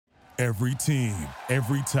Every team,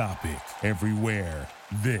 every topic, everywhere.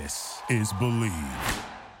 This is Believe.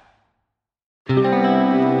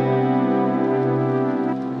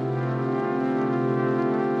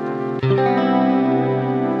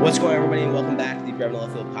 What's going on, everybody, and welcome back to the Deep Dive in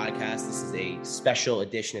Left Field podcast. This is a special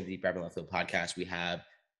edition of the Deep Dive in Left Field podcast. We have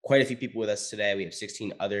quite a few people with us today. We have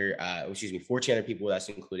 14 other people with us,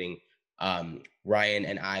 including Ryan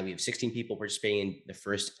and I. We have 16 people participating in the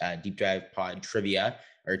first Deep Dive Pod trivia,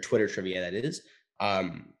 or Twitter trivia, that is.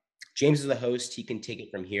 James is the host. He can take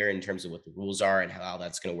it from here in terms of what the rules are and how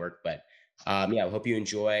that's going to work. But we hope you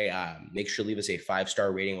enjoy. Make sure to leave us a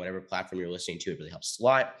 5-star rating on whatever platform you're listening to. It really helps a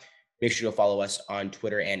lot. Make sure to follow us on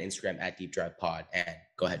Twitter and Instagram at Deep Drive Pod. And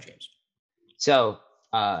go ahead, James. So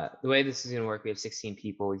the way this is going to work, we have 16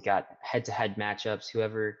 people. We've got head-to-head matchups.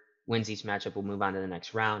 Whoever wins each matchup will move on to the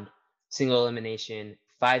next round. Single elimination,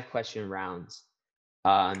 5-question rounds.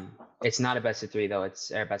 It's not a best of 3, though. It's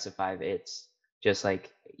a best of 5. It's just like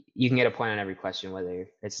you can get a point on every question, whether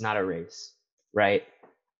it's not a race, right?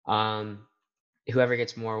 Whoever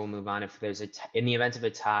gets more will move on. If there's in the event of a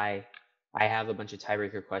tie, I have a bunch of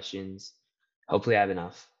tiebreaker questions. Hopefully I have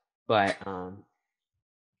enough. But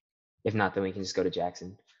if not, then we can just go to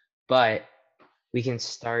Jackson. But we can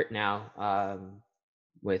start now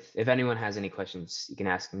with, if anyone has any questions, you can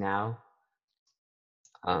ask now.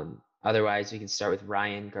 Otherwise, we can start with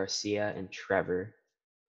Ryan, Garcia, and Trevor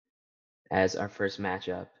as our first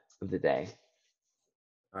matchup of the day.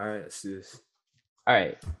 All right, let's do this. All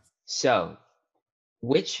right. So,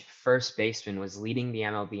 which first baseman was leading the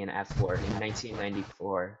MLB in F4 in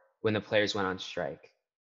 1994 when the players went on strike?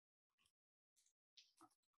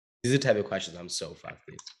 These are the type of questions I'm so fucked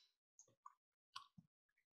with.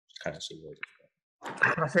 Kind of seem really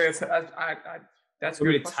difficult. That's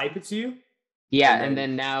we're going to type it to you? Yeah, and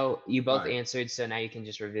then now you both answered, so now you can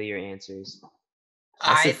just reveal your answers.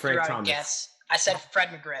 I said Frank Thomas. Guess. I said Fred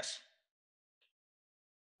McGriff.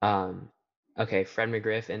 Okay, Fred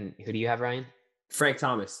McGriff, and who do you have, Ryan? Frank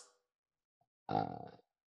Thomas.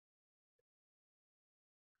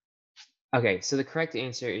 Okay, so the correct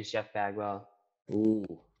answer is Jeff Bagwell. Ooh,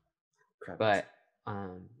 crap. But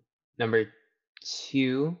number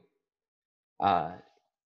 2,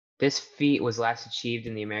 this feat was last achieved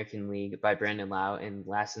in the American League by Brandon Lau and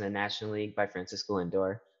last in the National League by Francisco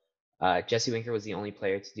Lindor. Jesse Winker was the only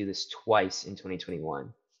player to do this twice in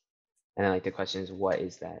 2021. And then, the question is, what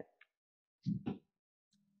is that?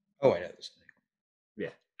 Oh, I know this. Yeah.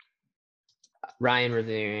 Ryan,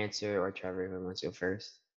 reveal your answer, or Trevor, who wants to go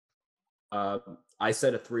first? I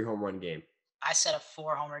said a 3-home run game. I said a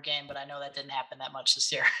 4-homer game, but I know that didn't happen that much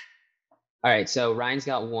this year. All right, so Ryan's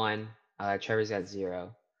got 1. Trevor's got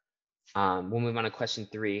 0. We'll move on to question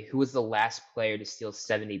 3. Who was the last player to steal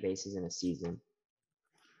 70 bases in a season?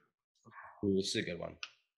 Ooh, this is a good one.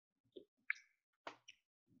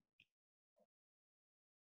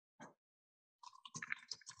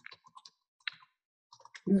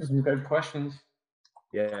 These are some good questions.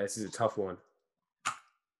 Yeah, this is a tough one.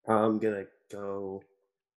 I'm going to go...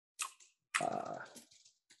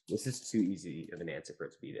 this is too easy of an answer for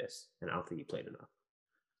it to be this, and I don't think he played enough.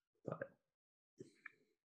 But...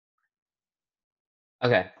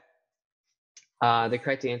 Okay. The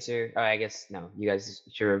correct answer... I guess, no. You guys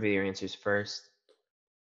should reveal your answers first.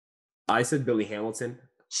 I said Billy Hamilton.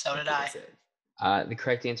 So did I. The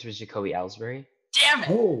correct answer is Jacoby Ellsbury. Damn it!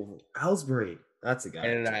 Oh, Ellsbury. That's a guy.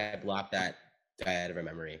 And I blocked that guy out of my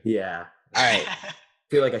memory. Yeah. All right. I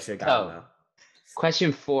feel like I should have gotten him now.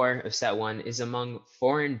 Question 4 of set 1 is among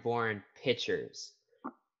foreign-born pitchers.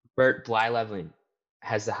 Bert Blyleven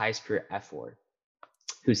has the highest career F4.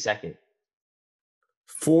 Who's second?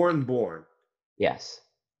 Foreign-born. Yes.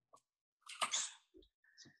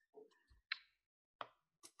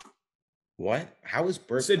 What? How is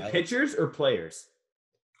Bert? You said pitchers or players?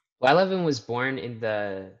 Blyleven was born in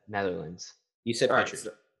the Netherlands. You said pitchers.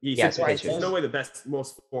 Right, so yes, pitchers. There's no way the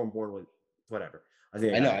most foreign-born would, whatever. I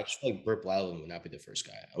know. I just feel like Bert Blyleven would not be the first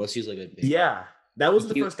guy, unless he's like a big... Yeah, that was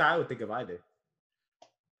the first guy I would think of either.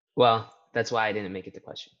 Well, that's why I didn't make it the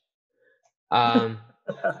question.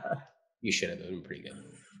 You should have. It would been pretty good.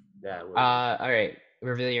 Yeah. All right.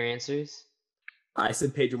 Reveal your answers. I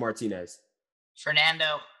said Pedro Martinez.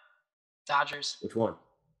 Fernando. Dodgers. Which one?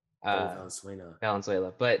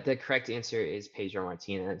 Valenzuela. But the correct answer is Pedro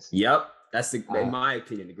Martinez. Yep. That's, in my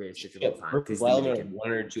opinion, the greatest pitcher of all time. Blyleven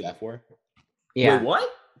 102 F4? Yeah. Wait, what?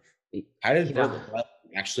 How did Bert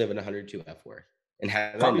actually have an 102 F4? And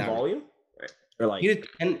how probably volume? Or like... He did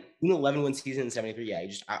 11 win season in 73. Yeah, he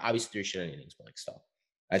just obviously threw shit on innings, but still.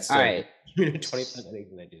 That's all right. 25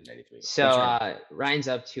 innings and I did 93. So Ryan's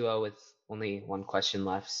up 2-0 with only one question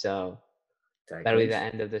left. So That'll be the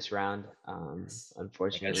end of this round.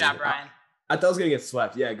 Unfortunately. Good job, Ryan. I thought I was gonna get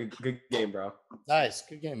swept. Yeah, good game, bro. Nice,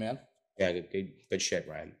 good game, man. Yeah, good shit,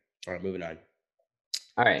 Ryan. All right, moving on.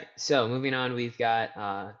 All right, so moving on, we've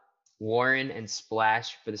got Warren and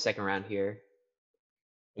Splash for the second round here.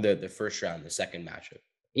 The first round, the second matchup.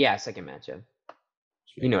 Yeah, second matchup.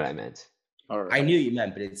 You know what I meant. All right. I knew you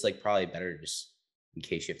meant, but it's like probably better just in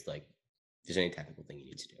case you have to like, if there's any technical thing you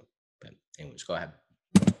need to do. But anyways, go ahead.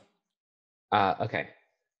 Okay.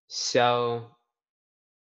 So,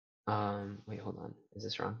 wait, hold on. Is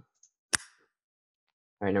this wrong?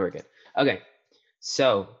 All right, no, we're good. Okay.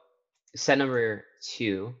 So, set number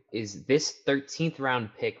 2 is this 13th round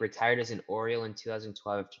pick retired as an Oriole in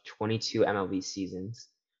 2012 after 22 MLB seasons.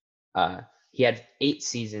 He had 8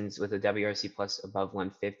 seasons with a WRC plus above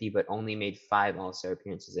 150, but only made 5 All-Star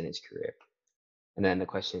appearances in his career. And then the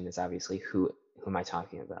question is obviously who am I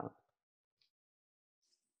talking about?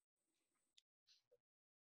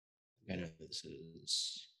 I know this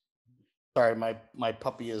is. Sorry, my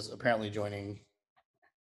puppy is apparently joining.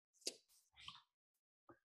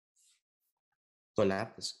 What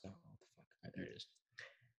app this? Oh, fuck. There it is.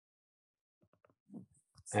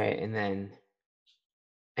 All right, and then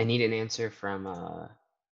I need an answer from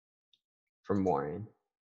Warren.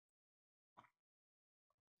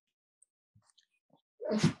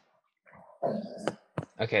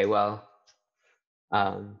 Okay, well,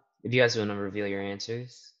 if you guys want to reveal your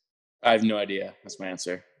answers. I have no idea. That's my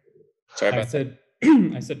answer. Sorry about that.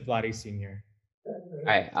 I said Vladdy Senior. All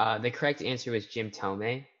right, the correct answer was Jim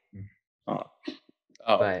Thome. Oh.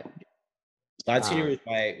 But Vlad Senior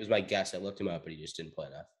was my guess. I looked him up, but he just didn't play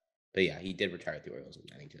enough. But yeah, he did retire at the Orioles in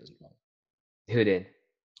 2012. Who did?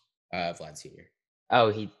 Vlad Senior. Oh,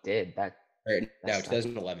 he did. No,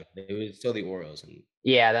 2011. It was still the Orioles, and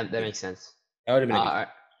yeah, that makes sense. that would have been.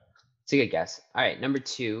 It's a good guess. All right, number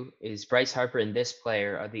 2 is Bryce Harper and this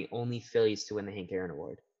player are the only Phillies to win the Hank Aaron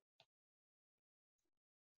Award.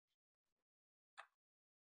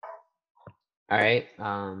 All right,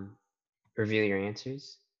 reveal your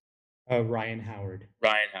answers. Ryan Howard.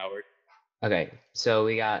 Ryan Howard. Okay, so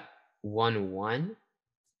we got 1-1.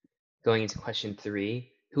 Going into question 3,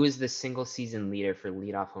 who is the single season leader for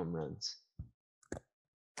leadoff home runs?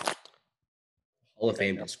 Hall of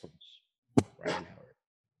Fame discourse. Ryan Howard.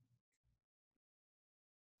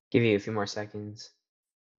 Give you a few more seconds.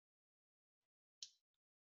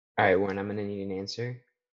 All right, Warren, I'm going to need an answer.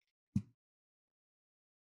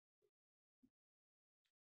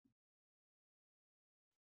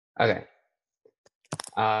 Okay.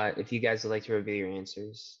 If you guys would like to reveal your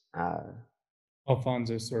answers.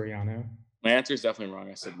 Alfonso Soriano. My answer is definitely wrong.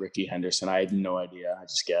 I said Ricky Henderson. I had no idea. I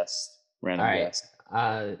just guessed. Random guess.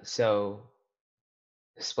 So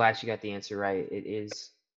Splash, you got the answer right. It is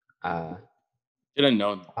Should have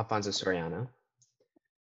known. Alfonso Soriano.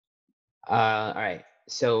 All right.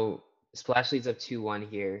 So Splash leads up 2-1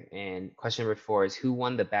 here, and question number 4 is who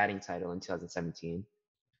won the batting title in 2017?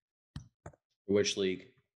 Which league?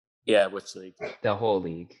 Yeah, which league? The whole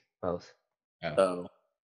league, both. Oh.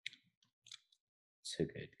 It's a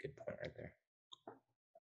good point right there. I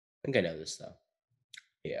think I know this though.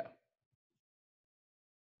 Yeah.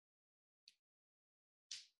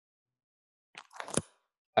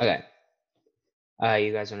 Okay.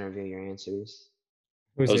 You guys want to reveal your answers?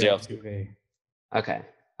 Jose Altuve. Altuve.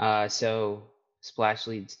 Okay. So Splash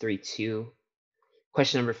leads 3-2.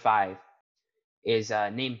 Question number 5 is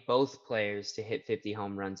name both players to hit 50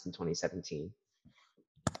 home runs in 2017.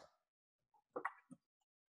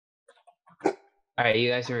 All right, you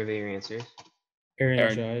guys can reveal your answers.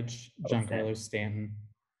 Aaron Judge, Giancarlo Stanton.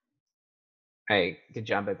 All right, good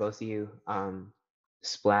job by both of you.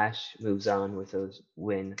 Splash moves on with a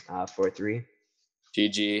win 4-3.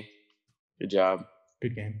 GG. Good job.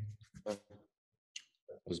 Good game. It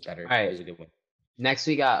was better. All right. It was a good one. Next,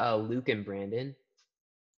 we got Luke and Brandon.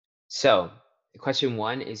 So, question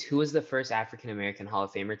 1 is who was the first African American Hall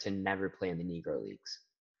of Famer to never play in the Negro Leagues?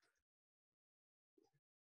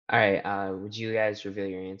 All right, would you guys reveal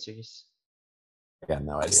your answers? I got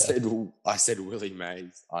no idea. I said Willie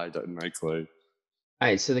Mays. I don't know clue. All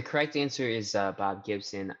right, so the correct answer is Bob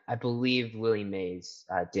Gibson. I believe Willie Mays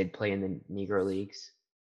did play in the Negro Leagues.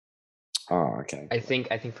 Oh, okay. I think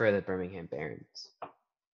for the Birmingham Barons,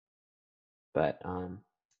 but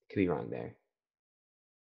could be wrong there.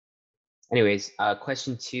 Anyways,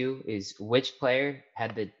 question 2 is which pitcher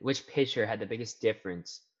had the biggest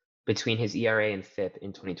difference between his ERA and FIP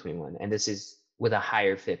in 2021, and this is with a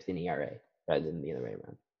higher FIP than ERA rather than the other way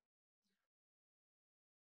around.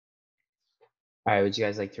 All right, would you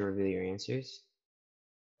guys like to reveal your answers?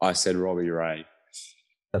 I said Robbie Ray.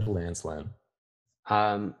 That's Lance Lynn.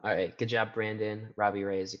 All right. Good job, Brandon. Robbie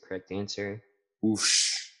Ray is the correct answer.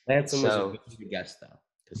 Whoosh. Lansing was a good guess though,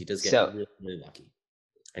 because he does get really, really lucky.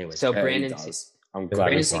 Anyway, so Yeah, he Brandon does. I'm glad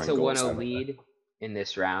Brandon he's takes a scoring 1-0 goals. lead in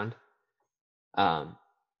this round.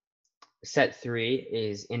 Set 3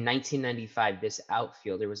 is in 1995. This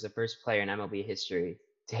outfielder was the first player in MLB history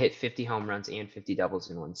to hit 50 home runs and 50 doubles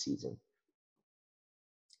in one season.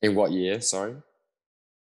 In what year? Sorry.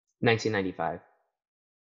 1995.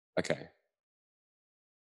 Okay.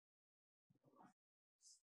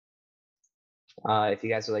 If you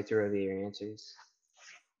guys would like to review your answers.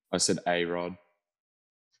 I said A-Rod.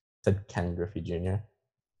 Said Ken Griffey Jr.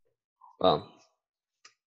 Well,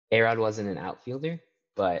 A-Rod wasn't an outfielder,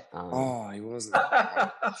 but he wasn't.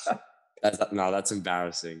 That's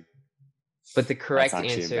embarrassing. But the correct That's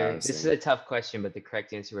actually answer, this is a tough question, but the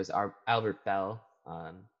correct answer was Albert Bell.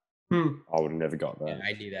 I would have never got that. Yeah,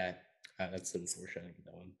 I knew that. That's unfortunate. I get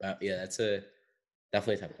that one. But yeah, that's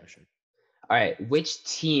definitely a tough question. All right. Which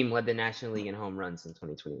team led the National League in home runs in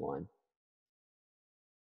 2021?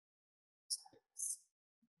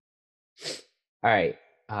 All right.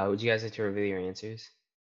 Would you guys like to reveal your answers?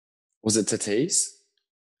 Was it Tatis?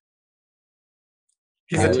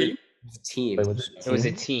 He's a team? Team. It was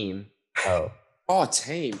a team. Oh,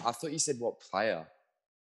 team. I thought you said what player.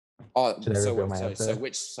 Oh, so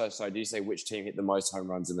did you say which team hit the most home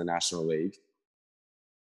runs in the National League?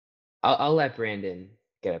 I'll let Brandon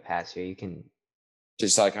get a pass here. You can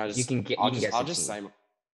just so can I just you can get I'll just say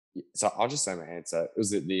my answer.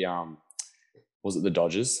 Was it the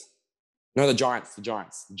Dodgers? No, the Giants. The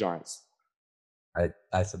Giants.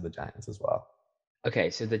 I said the Giants as well.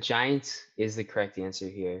 Okay, so the Giants is the correct answer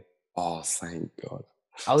here. Oh, thank God.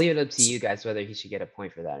 I'll leave it up to you guys whether he should get a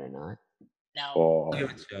point for that or not. No, I'll give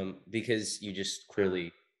it to him because you just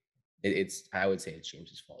clearly, it's. I would say it's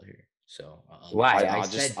James's fault here. So why? I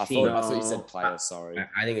thought you said player. Sorry,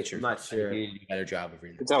 I think it's your. I'm not sure. You did a better job of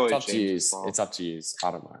reading. It's up to you. It's up to you.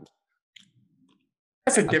 I don't mind.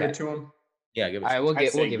 I said give it to him. Yeah, give it. All right, we'll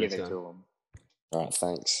give it to him. All right,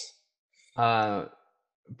 thanks.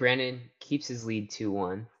 Brandon keeps his lead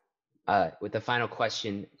 2-1. With the final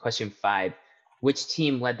question 5. Which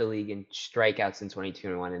team led the league in strikeouts in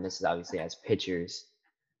 2021? And this is obviously as pitchers,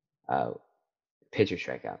 pitcher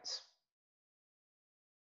strikeouts.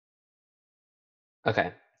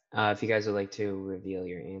 Okay. If you guys would like to reveal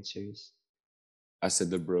your answers. I said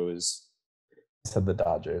the Brewers. I said the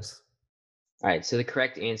Dodgers. All right. So the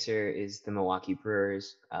correct answer is the Milwaukee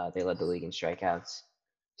Brewers. They led the league in strikeouts.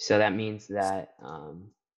 So that means that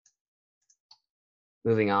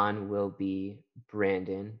moving on will be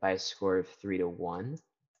Brandon by a score of 3-1.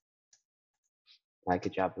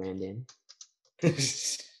 Good job, Brandon.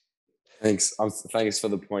 Thanks. Thanks for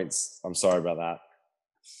the points. I'm sorry about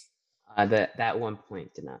that. That 1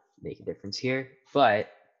 point did not make a difference here. But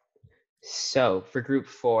so for group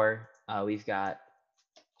 4, we've got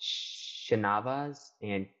Shanavaz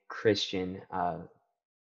and Christian.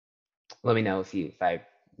 Let me know if I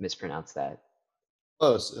mispronounce that.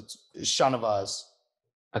 Close. It's Shanavaz.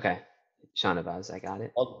 Okay. Shanavaz, I got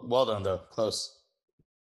it. Well done, though. Close.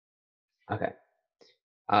 Okay.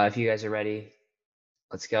 If you guys are ready,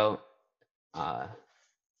 let's go. All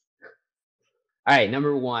right,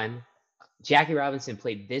 number 1. Jackie Robinson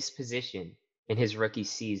played this position in his rookie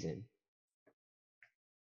season.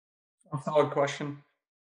 A solid question.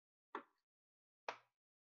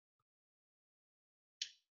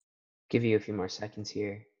 Give you a few more seconds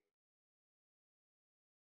here.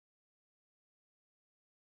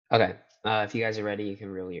 Okay. If you guys are ready, you can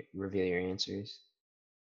really reveal your answers.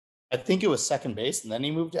 I think it was second base, and then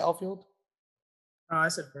he moved to outfield. I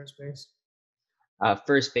said first base.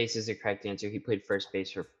 First base is the correct answer. He played first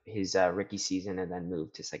base for his rookie season and then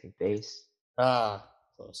moved to second base.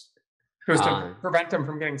 Close. It was to prevent him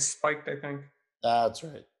from getting spiked, I think. That's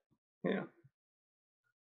right. Yeah.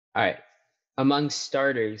 All right. Among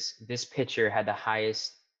starters, this pitcher had the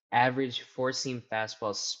highest average four-seam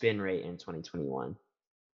fastball spin rate in 2021.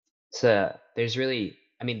 So there's really,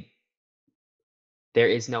 there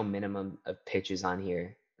is no minimum of pitches on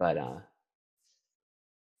here, but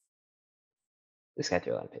this guy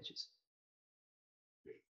threw a lot of pitches.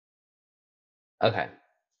 Okay.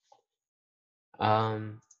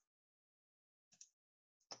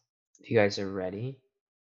 If you guys are ready,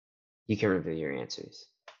 you can reveal your answers.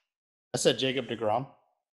 I said Jacob deGrom.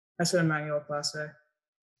 I said Emmanuel Clase.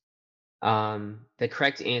 The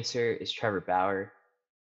correct answer is Trevor Bauer.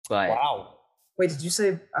 But wow. Wait, did you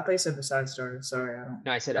say? I thought you said besides starters. Sorry, I don't.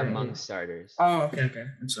 No, I said among starters. Oh, okay.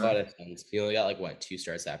 I'm sorry. A lot of sense. You only got 2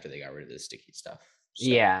 starts after they got rid of the sticky stuff. So.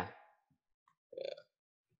 Yeah.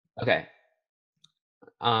 Okay.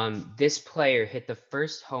 This player hit the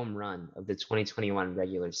first home run of the 2021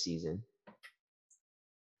 regular season.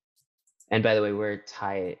 And by the way, we're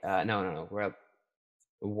tied. No. We're up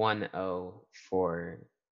 1-0 for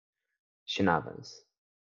Shinavas.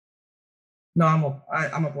 No, I'm up.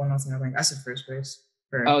 I'm up 1-0. I think I said first base.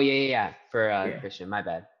 Oh yeah. For Christian, my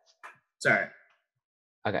bad. Sorry.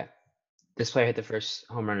 Okay. This player hit the first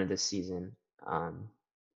home run of this season.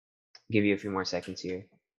 Give you a few more seconds here.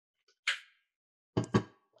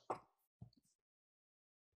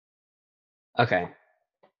 Okay.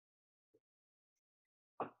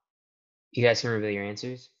 You guys can reveal your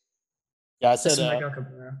answers? Yeah, I said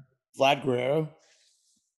Vlad Guerrero.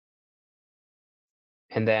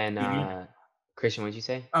 And then Christian, what did you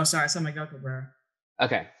say? Oh, sorry, I said Miguel Cabrera.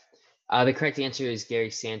 Okay. The correct answer is Gary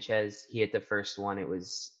Sanchez. He hit the first one. It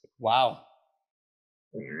was wow.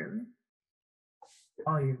 Wait, really?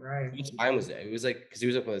 Oh, you're right. What time was it? It was like because he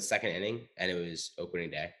was up in the second inning and it was opening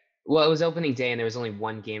day. Well, it was opening day and there was only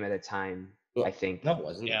one game at a time. Well, I think. No, it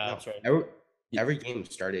wasn't. Yeah, no. that's right. Every game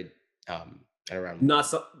started at around. Not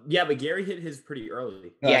so. Yeah, but Gary hit his pretty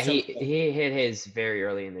early. No, Yeah, he hit his very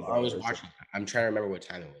early in the day. I was watching. I'm trying to remember what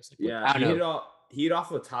time it was. Like, Yeah, he hit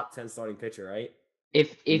off a top 10 starting pitcher, right?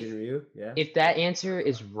 If that answer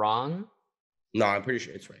is wrong, no, I'm pretty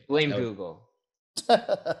sure it's right. Blame Google.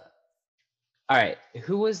 All right,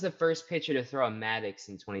 who was the first pitcher to throw a Maddox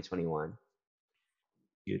in 2021?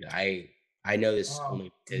 Dude, I know this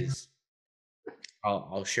only because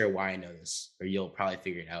I'll share why I know this, or you'll probably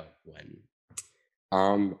figure it out when.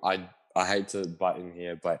 I hate to butt in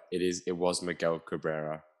here, but it was Miguel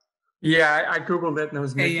Cabrera. Yeah, I googled it and it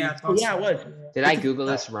was Mickey. Yeah, it was. Did I Google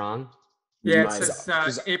this wrong? Yeah, it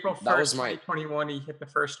says April 1st, 2021. He hit the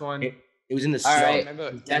first one. It was in the All snow.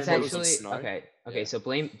 right, that's actually okay. Okay, so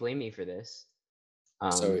blame me for this.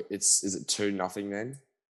 So is it 2-0 then?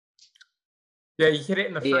 Yeah, you hit it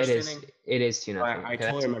in the first inning. It is 2-0. I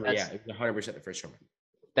totally remember. Yeah, it was 100% the first home run.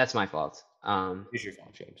 That's my fault. It's your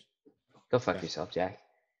fault, James. Go fuck yourself, Jack.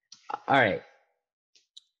 All right.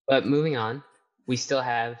 But moving on, we still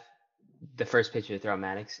have the first pitcher to throw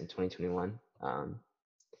Maddox in 2021.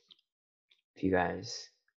 If you guys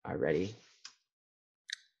are ready.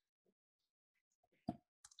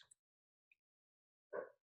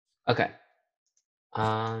 Okay.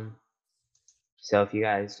 So if you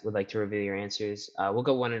guys would like to reveal your answers, we'll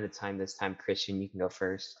go one at a time this time. Christian, you can go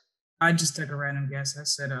first. I just took a random guess. I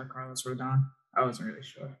said Carlos Rodon. I wasn't really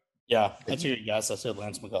sure. Yeah, that's your guess. I said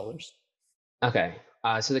Lance McCullers. Okay.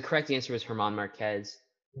 So the correct answer was German Marquez.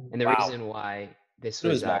 And the reason why this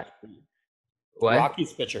was what?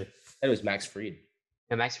 Rockies pitcher. It was Max Fried.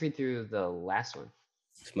 And Max Fried threw the last one.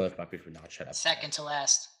 This motherfuckers would not shut up. Second to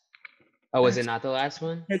last. Oh, was it not the last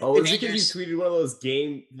one? Oh, it's because you tweeted one of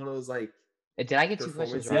those like. Did I get 2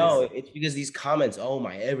 questions wrong? No, it's because these comments. Oh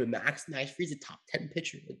my, Max Fried's a top 10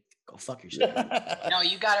 pitcher. Go fuck yourself. No,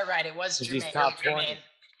 you got it right. It was Jermaine.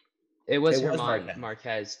 It was German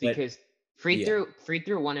Marquez because Fried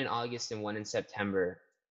threw one in August and one in September.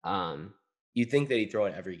 You think that he'd throw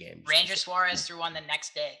in every game? Ranger Suarez threw one the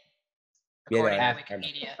next day, according to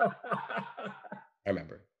Wikipedia. I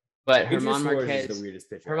remember. But German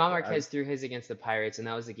Marquez threw his against the Pirates, and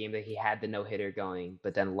that was the game that he had the no-hitter going,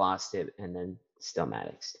 but then lost it, and then still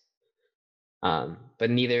Maddoxed. But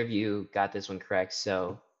neither of you got this one correct,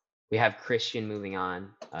 so we have Christian moving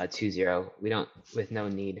on 2-0. With no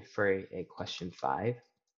need for a question 5.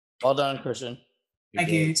 Well done, Christian. Thank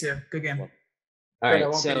you, you too. Good game. All right, I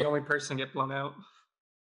won't be the only person to get blown out.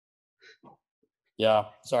 Yeah,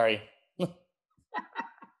 sorry.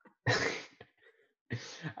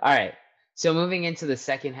 All right. So moving into the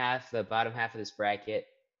second half, the bottom half of this bracket,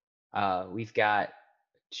 we've got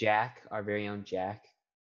Jack, our very own Jack,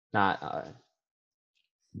 not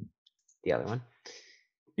the other one.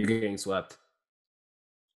 You're getting swept.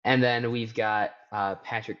 And then we've got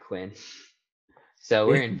Patrick Quinn. So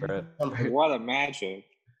we're in for what a matchup.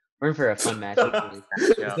 We're in for a fun matchup.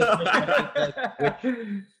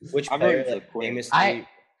 Which player famously?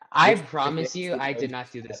 I promise you, I did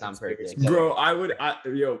not do this on purpose. Bro,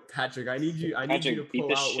 Patrick, I need you to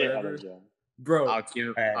pull out whatever. Bro, I'll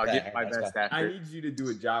get my best effort. I need you to do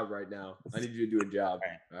a job right now. I need you to do a job.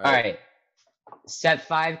 All right. Step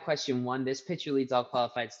 5, question 1. This pitcher leads all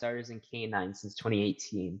qualified starters in K9 since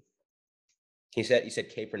 2018. You said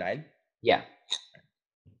K for 9? Yeah.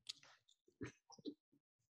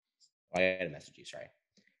 Oh, I had a message you, sorry.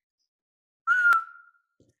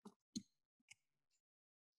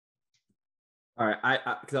 All right,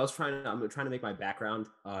 because I'm trying to make my background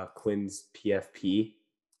Quinn's PFP.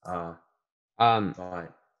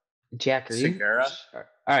 Jack, are you? Segura? All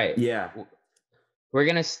right. Yeah. We're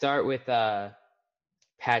gonna start with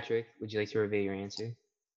Patrick, would you like to reveal your answer?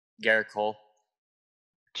 Garrett Cole.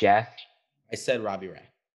 Jack? I said Robbie Ray.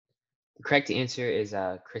 The correct answer is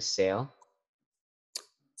Chris Sale.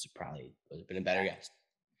 So probably would have been a better guess.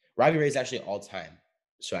 Robbie Ray is actually all time.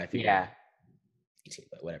 So I figured. Yeah.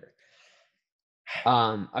 But whatever.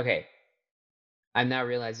 Okay. I'm now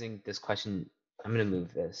realizing this question. I'm gonna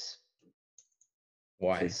move this.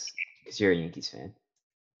 Why? Because you're a Yankees fan.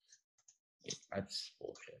 That's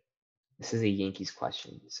bullshit. This is a Yankees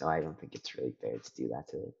question, so I don't think it's really fair to do that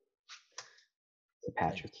to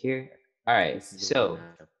Patrick here. All right. So,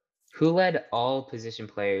 who led all position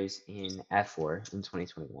players in F4 in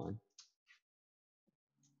 2021?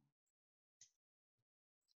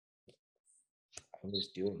 I was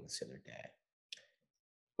doing this the other day.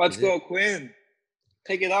 Let's go, Quinn.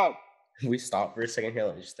 Take it up. We stop for a second here.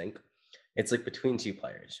 Let me just think. It's like between two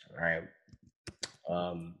players. All right.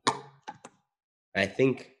 I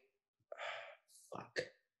think. Fuck.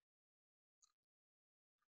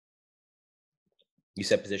 You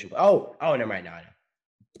said position. Oh, never mind. No, I know.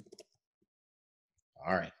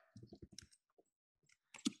 All right.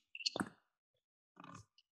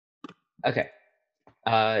 Okay.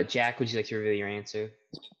 Jack, would you like to reveal your answer?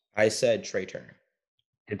 I said Trey Turner.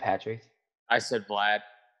 And Patrick? I said Vlad.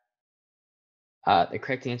 The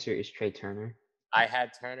correct answer is Trey Turner. I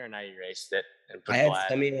had Turner and I erased it and put I had Vlad.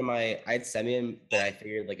 Semien, but I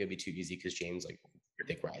figured like it'd be too easy because James like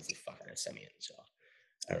Dick rides the fuck out of Semien. So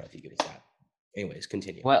I don't know if you give us that. Anyways,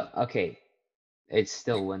 continue. Well, okay. It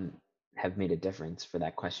still wouldn't have made a difference for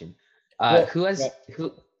that question. Who has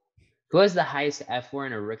the highest F4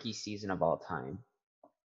 in a rookie season of all time?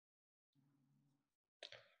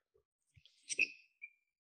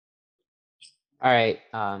 All right.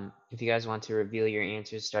 If you guys want to reveal your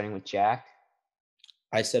answers, starting with Jack.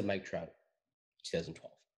 I said Mike Trout,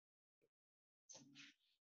 2012.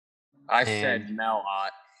 I said Mel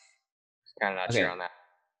Ott. Kind of not sure on that.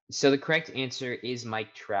 So the correct answer is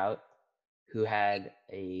Mike Trout, who had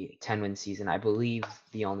a 10-win season. I believe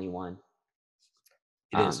the only one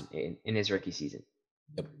in his rookie season.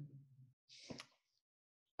 Yep.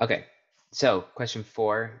 Okay. So question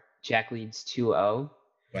 4. Jack leads 2-0.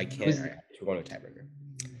 I can't. We're going to a tiebreaker.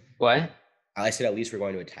 What? I said at least we're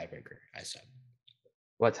going to a tiebreaker. I said.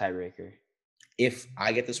 What tiebreaker? If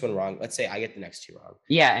I get this one wrong, let's say I get the next two wrong.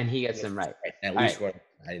 Yeah, and he gets them right. At least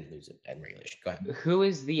I didn't lose it in regulation. Go ahead. Who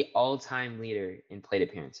is the all-time leader in plate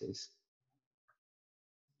appearances?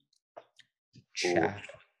 Jack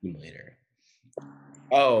leader.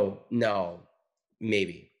 Oh no,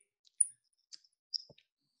 maybe.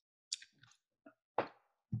 I'm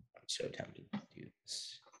so tempted to do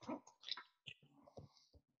this.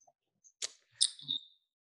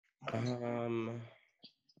 All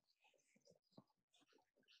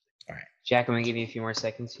right. Jack, I'm going to give you a few more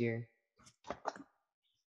seconds here.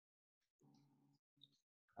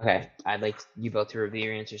 Okay. I'd like you both to reveal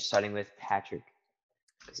your answers, starting with Patrick.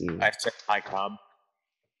 I said Ty Cobb.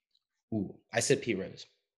 Ooh, I said Pete Rose.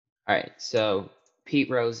 All right. So Pete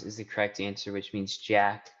Rose is the correct answer, which means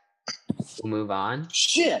Jack will move on.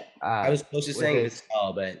 Shit. I was supposed to say this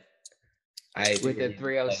all, but with the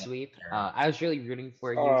 3-0 sweep. I was really rooting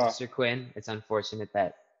for you, Mr. Quinn. It's unfortunate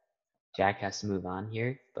that Jack has to move on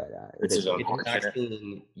here, but get your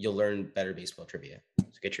vaccine, you'll learn better baseball trivia.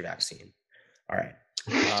 So get your vaccine. All right.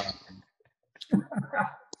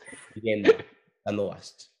 Again,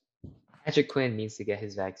 nonetheless. Patrick Quinn needs to get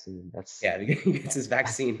his vaccine. He gets his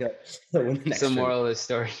vaccine. He'll win the next round. Moral of the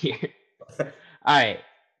story here. All right.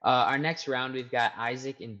 Our next round, we've got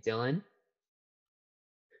Isaac and Dylan.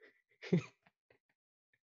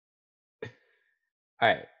 All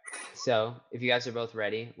right. So if you guys are both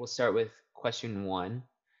ready, we'll start with question 1.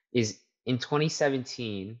 In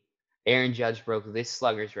 2017, Aaron Judge broke this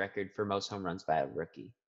slugger's record for most home runs by a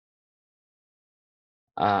rookie.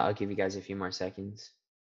 I'll give you guys a few more seconds.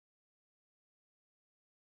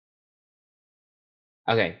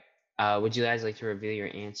 Okay. Would you guys like to reveal your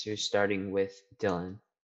answers, starting with Dylan?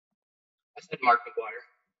 I said Mark McGwire.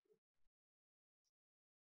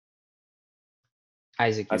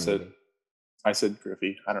 Isaac. I said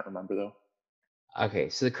Griffey. I don't remember though. Okay,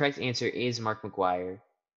 so the correct answer is Mark McGwire,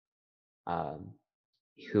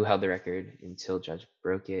 who held the record until Judge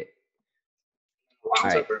broke it. All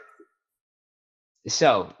right.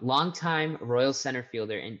 So, longtime Royal center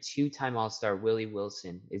fielder and 2-time All-Star Willie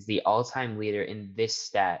Wilson is the all-time leader in this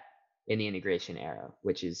stat in the integration era,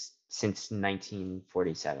 which is since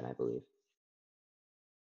 1947, I believe.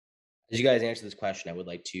 As you guys answer this question, I would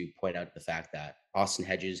like to point out the fact that Austin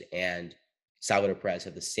Hedges and Salvador Perez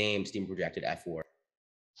have the same steam projected F4.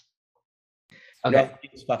 Okay. No,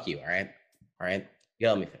 fuck you, all right? All right? You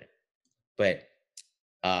gotta let me finish. But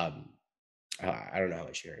I don't know how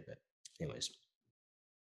much you heard, but anyways.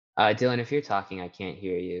 Dylan, if you're talking, I can't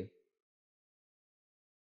hear you.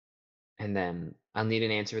 And then I'll need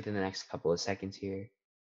an answer within the next couple of seconds here.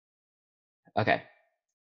 Okay.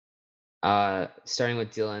 Starting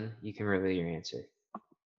with Dylan, you can reveal your answer.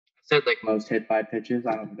 Said like most hit by pitches.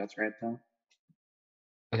 I don't think that's right though.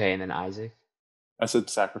 Okay, and then Isaac. I said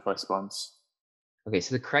sacrifice bunts. Okay,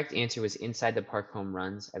 so the correct answer was inside the park home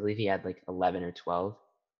runs. I believe he had like 11 or 12.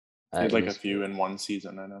 He had like a few in one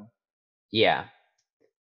season, I know. Yeah.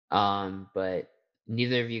 But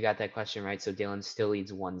neither of you got that question right, so Dylan still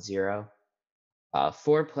leads 1-0.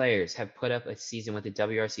 4 players have put up a season with a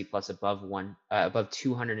WRC plus above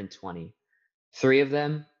 220. 3 of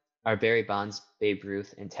them are Barry Bonds, Babe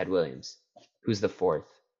Ruth, and Ted Williams. Who's the 4th?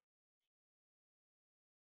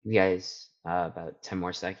 You guys, about 10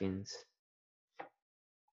 more seconds.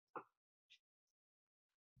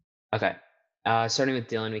 Okay. Starting with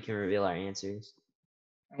Dylan, we can reveal our answers.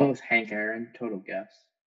 I was Hank Aaron, total guess.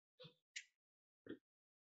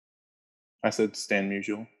 I said Stan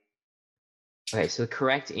Musial. Okay, so the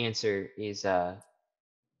correct answer is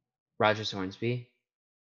Rogers Hornsby.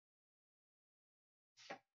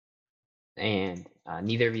 And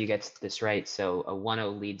neither of you gets this right, so a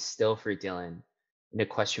 1-0 lead still for Dylan. Into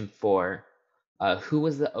question 4. Who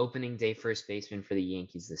was the opening day first baseman for the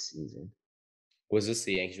Yankees this season? Was this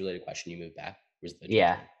the Yankees related question? You moved back?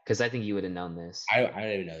 Yeah, because I think you would have known this. I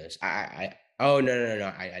don't even know this. Oh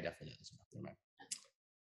no. I definitely know this. Never mind.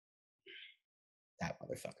 That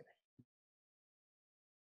motherfucker.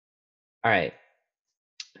 All right.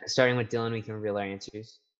 Starting with Dylan, we can reveal our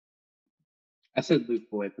answers. I said Luke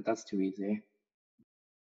Voigt, but that's too easy.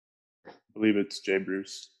 I believe it's Jay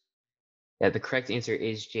Bruce. Yeah, the correct answer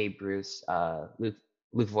is Jay Bruce. Luke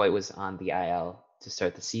Voigt was on the IL to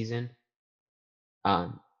start the season.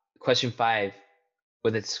 Question 5,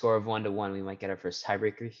 with a score of 1-1, we might get our first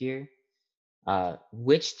tiebreaker here.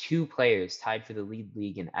 Which 2 players tied for the lead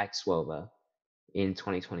league in xwOBA in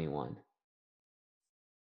 2021?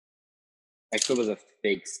 xwOBA was a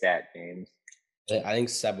fake stat, James. I think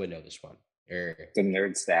Seb would know this one. It's a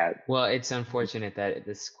nerd stat. Well, it's unfortunate that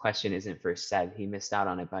this question isn't for Seb. He missed out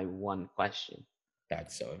on it by 1 question.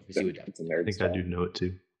 That's so. It's a nerd I think stat. I do know it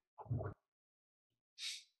too.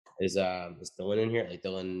 Is Dylan in here? Like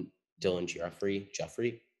Dylan Jeffrey?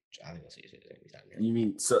 I think that's what he's not in here. You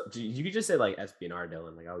mean so? You could just say like SBNR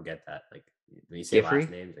Dylan. Like I would get that. Like when you say Jeffrey?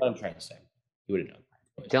 last names. What I'm trying to say. You would have known.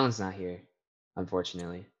 Dylan's not here,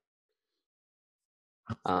 unfortunately.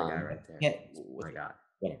 My guy right there. Yeah. Oh my God.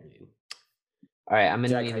 Whatever, dude. All right, I'm gonna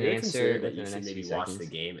Jack, need have an you answer considered that within you the should next maybe few watch seconds.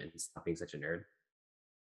 the game and stop being such a nerd?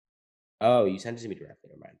 Oh, you sent it to me directly.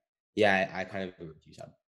 Never mind. Yeah, I kind of agree with you, Seb.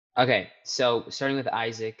 Okay, so starting with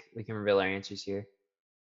Isaac, we can reveal our answers here.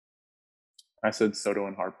 I said Soto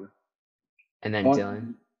and Harper. And then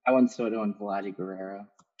Dylan. I went Soto and Vladdy Guerrero.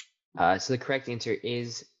 So the correct answer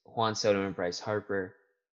is Juan Soto and Bryce Harper,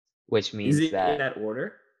 which means Is it that in that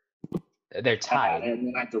order? They're tied. And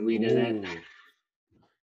then I deleted it.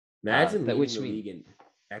 Imagine that leading the league in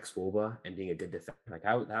xwOBA and being a good defender. Like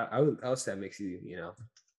how else that makes you, you know.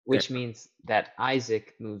 Which means that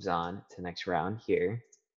Isaac moves on to the next round here.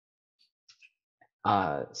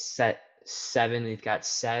 Set 7, we've got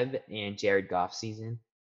Seb and Jared Goff season.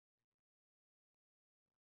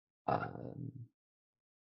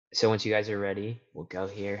 So once you guys are ready, we'll go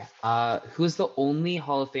here. Who's the only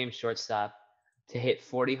Hall of Fame shortstop to hit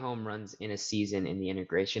 40 home runs in a season in the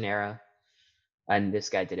integration era? And this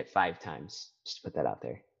guy did it 5 times. Just to put that out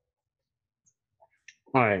there.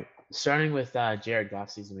 All right. Starting with Jared Goff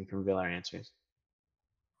season, we can reveal our answers.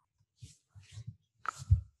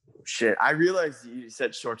 Shit, I realized you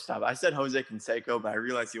said shortstop. I said Jose Canseco, but I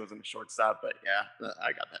realized he wasn't a shortstop. But yeah,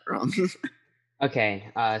 I got that wrong.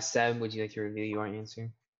 Okay. Seb, would you like to reveal your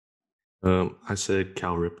answer? I said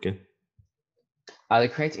Cal Ripken. The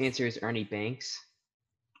correct answer is Ernie Banks.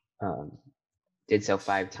 Did so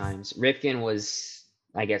 5 times. Ripken was,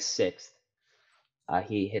 I guess, 6th.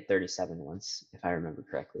 He hit 37 once, if I remember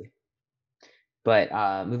correctly. But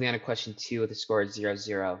moving on to question 2 with a score of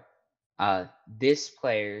 0-0. This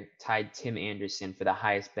player tied Tim Anderson for the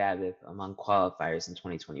highest BABIP among qualifiers in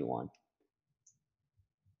 2021.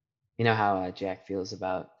 You know how Jack feels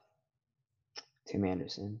about Tim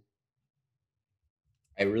Anderson.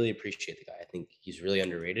 I really appreciate the guy. I think he's really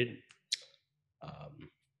underrated.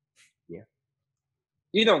 Yeah.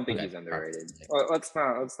 You don't think he's underrated? Well, let's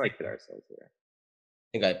not kid ourselves here.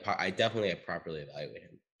 I think I definitely properly evaluate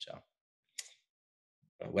him. So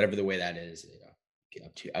whatever the way that is,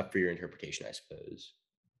 up for your interpretation, I suppose.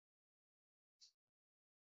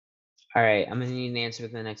 All right, I'm gonna need an answer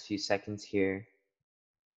within the next few seconds here.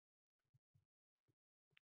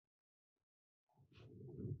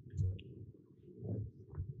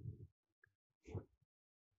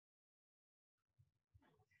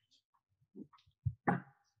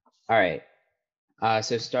 All right.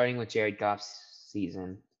 So starting with Jared Goff's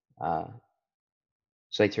season, would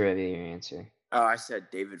you like to reveal your answer? Oh, I said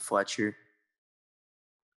David Fletcher.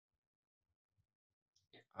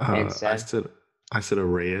 And I said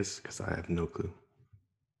Reyes because I have no clue.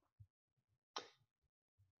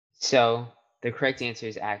 So the correct answer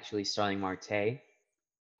is actually Starling Marte,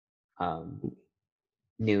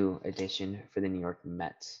 new addition for the New York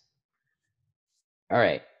Mets. All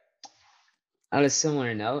right. On a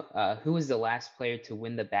similar note, who was the last player to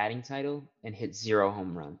win the batting title and hit 0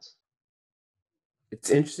 home runs? It's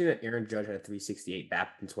interesting that Aaron Judge had a 368 BABIP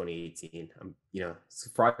in 2018. It's a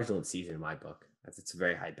fraudulent season in my book. It's a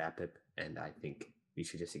very high BABIP, and I think we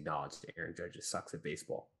should just acknowledge that Aaron Judge just sucks at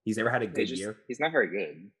baseball. He's never had a good year. He's not very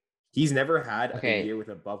good. He's never had a year with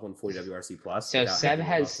above 140 WRC plus. So Seb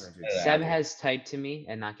has typed to me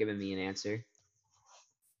and not given me an answer.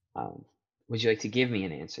 Would you like to give me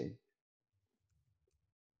an answer?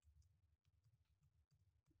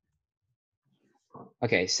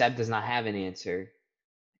 Okay, Seb does not have an answer,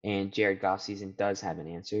 and Jared Goff season does have an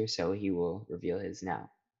answer, so he will reveal his now.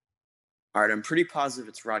 All right, I'm pretty positive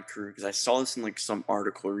it's Rod Carew because I saw this in like some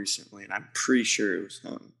article recently, and I'm pretty sure it was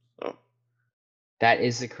him. So. That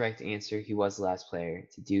is the correct answer. He was the last player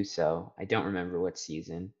to do so. I don't remember what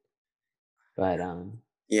season, but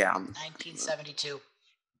yeah, 1972.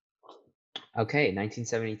 Okay,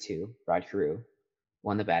 1972. Rod Carew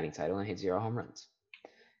won the batting title and hit 0 home runs.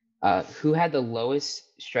 Who had the lowest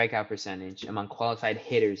strikeout percentage among qualified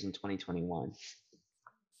hitters in 2021?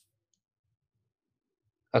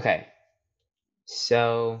 Okay,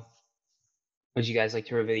 so would you guys like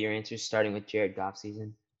to reveal your answers starting with Jared Goff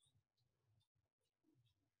season?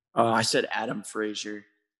 I said Adam Frazier.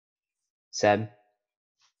 Seb?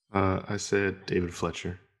 I said David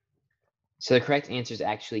Fletcher. So the correct answer is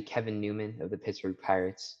actually Kevin Newman of the Pittsburgh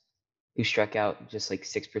Pirates, who struck out just like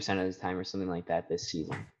 6% of the time or something like that this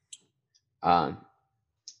season. Back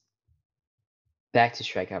to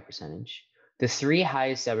strikeout percentage. The 3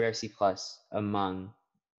 highest WRC plus among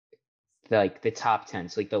the top 10,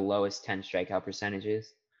 so like the lowest 10 strikeout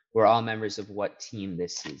percentages, were all members of what team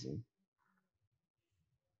this season?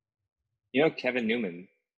 Kevin Newman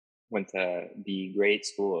went to the great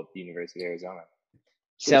school of the University of Arizona.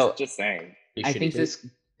 So just saying. I think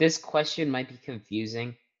this question might be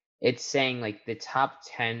confusing. It's saying like the top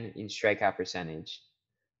 10 in strikeout percentage.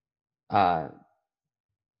 The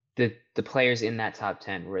players in that top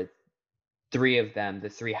 10 were 3 of them, the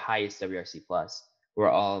 3 highest WRC plus, were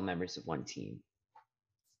all members of one team.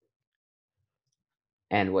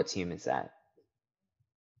 And what team is that?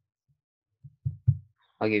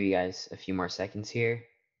 I'll give you guys a few more seconds here.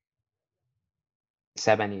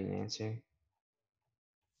 Seb, I need an answer.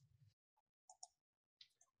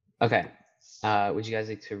 Okay. Would you guys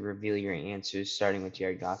like to reveal your answers starting with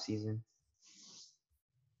Jared Goff season?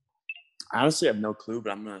 I honestly have no clue,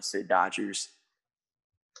 but I'm going to say Dodgers.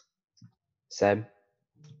 Seb?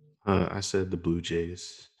 I said the Blue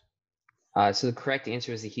Jays. So the correct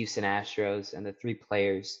answer was the Houston Astros, and the 3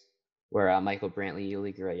 players were Michael Brantley,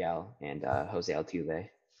 Yuli Gurriel, and Jose Altuve.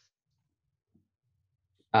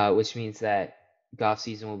 Which means that Goff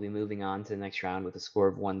season will be moving on to the next round with a score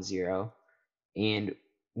of 1-0. And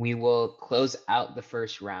we will close out the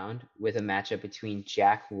first round with a matchup between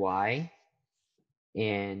Jack Y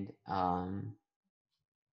and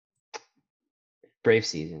Brave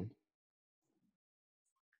season.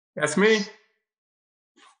 That's me.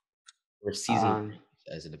 Or season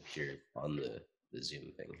as it appeared on the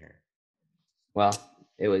Zoom thing here. Well,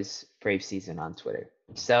 it was Brave season on Twitter.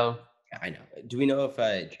 So yeah, I know. Do we know if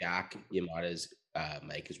Jack Yamada's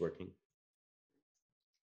mic is working?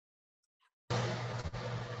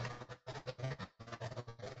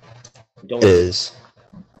 It is.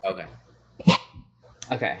 Okay.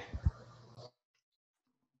 Okay.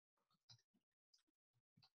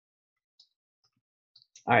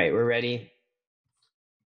 All right, we're ready.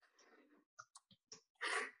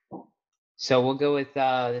 So we'll go with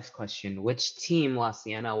this question. Which team lost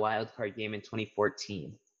the NL wildcard game in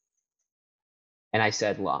 2014? And I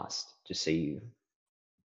said lost, just so you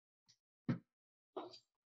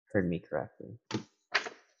heard me correctly.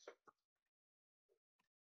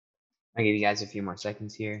 I'll give you guys a few more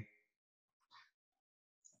seconds here.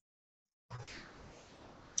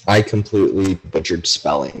 I completely butchered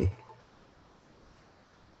spelling.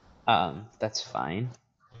 That's fine.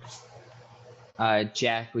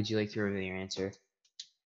 Jack, would you like to reveal your answer?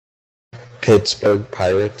 Pittsburgh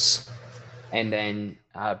Pirates. And then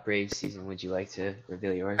Braves season, would you like to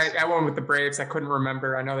reveal yours? I went with the Braves. I couldn't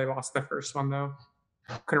remember. I know they lost the first one, though.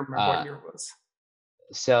 Couldn't remember what year it was.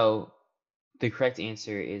 So the correct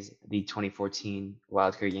answer is the 2014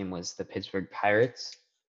 wildcard game was the Pittsburgh Pirates.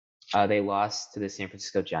 They lost to the San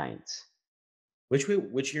Francisco Giants. Which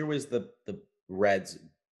year was the Reds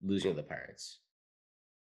losing to the Pirates?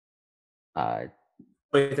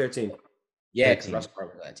 2013. Yeah, because Russell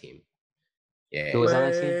Martin was on that team. Yeah. Who was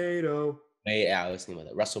on that team? Yeah, I was thinking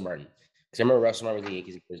about that. Russell Martin. Because I remember Russell Martin with the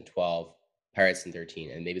Yankees in 12, Pirates in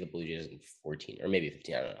 13, and maybe the Blue Jays in 14, or maybe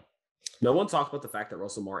 15. I don't know. No one talked about the fact that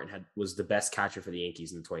Russell Martin was the best catcher for the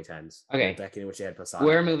Yankees in the 2010s. Okay. The decade in which they had Posada.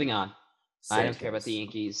 We're moving on. I don't care about the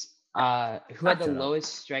Yankees. Who had the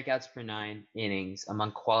lowest strikeouts per 9 innings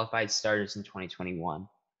among qualified starters in 2021?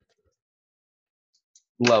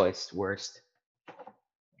 Lowest, worst.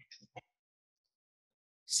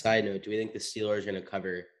 Side note, do we think the Steelers are going to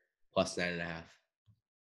cover plus 9.5?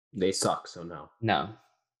 They suck, so no. No.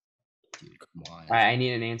 Dude, come on. All right, I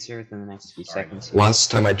need an answer within the next few seconds. Here.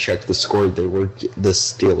 Last time I checked the score, the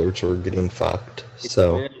Steelers were getting fucked.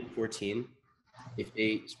 So 14. If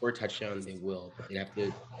they score a touchdown, they will. But they'd have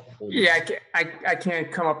to. Yeah, I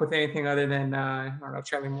can't come up with anything other than I don't know,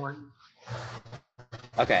 Charlie Morton.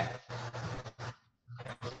 Okay.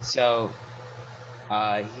 So,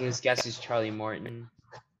 his guess is Charlie Morton.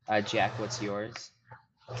 Jack, what's yours?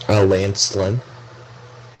 Lance Lynn.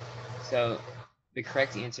 So, the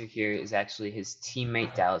correct answer here is actually his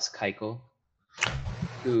teammate Dallas Keuchel,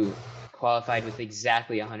 who qualified with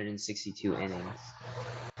exactly 162 innings.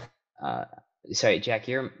 Sorry, Jack,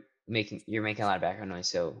 you're making a lot of background noise.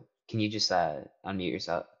 So can you just unmute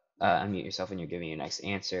yourself? Unmute yourself when you're giving your next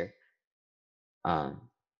answer.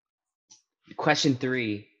 Question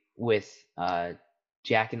 3 with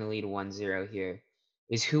Jack in the lead 1-0 here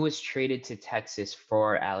is who was traded to Texas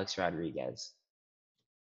for Alex Rodriguez?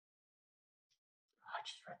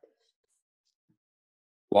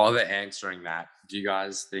 While they're answering that, do you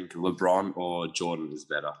guys think LeBron or Jordan is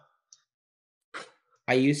better?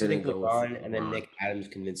 I used to think LeBron, and then Nick Adams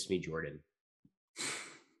convinced me Jordan.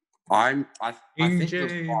 I think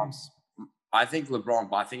LeBron. I think LeBron,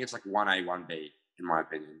 but I think it's like 1A, 1B, in my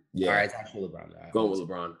opinion. Yeah, all right, it's actually LeBron. Going with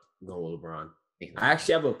LeBron. I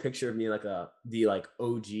actually have a picture of me like the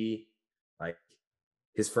OG, like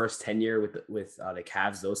his first tenure with the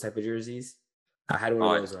Cavs, those type of jerseys. I had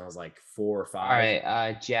one of those when I was like 4 or 5. All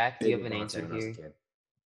right, Jack, do you have an answer here?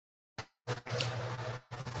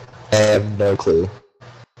 I have no clue.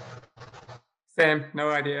 Sam, no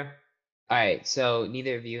idea. All right, so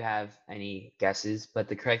neither of you have any guesses, but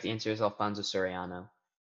the correct answer is Alfonso Soriano,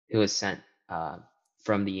 who was sent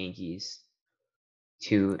from the Yankees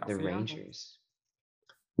to the Rangers.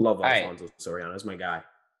 Love Alfonso Soriano. That's my guy.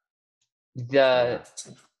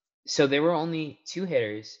 So there were only 2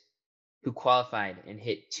 hitters who qualified and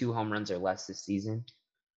hit 2 home runs or less this season.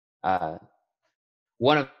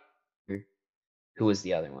 One of them, who was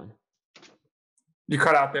the other one? You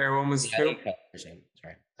cut out there. One was who? Sorry.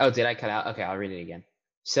 Oh, did I cut out? Okay, I'll read it again.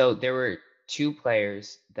 So there were 2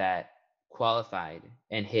 players that qualified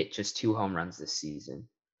and hit just 2 home runs this season.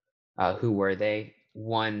 Who were they?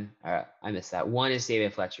 One, I missed that. One is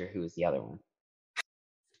David Fletcher. Who was the other one?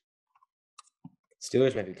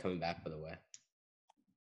 Steelers might be coming back, by the way.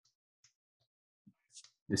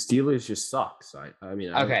 The Steelers just suck. So I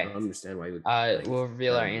mean, I don't understand why you would. We'll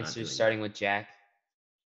reveal our answers starting with Jack.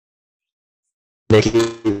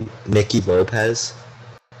 Nicky Lopez.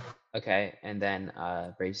 Okay, and then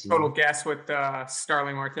Braves. Total guess with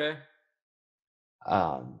Starling Marte.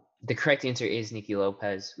 The correct answer is Nicky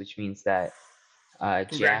Lopez, which means that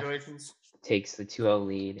Jack takes the 2-0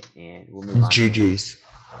 lead, and we'll move on. GG's.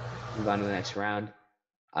 Move on to the next round.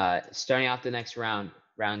 Starting off the next round,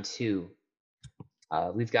 round 2.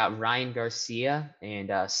 We've got Ryan Garcia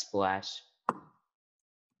and Splash.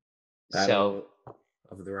 Battle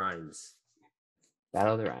of the Ryans.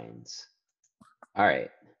 Battle of the Ryans. All right.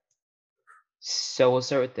 So we'll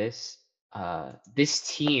start with this.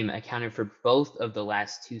 This team accounted for both of the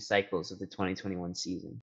last 2 cycles of the 2021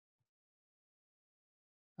 season.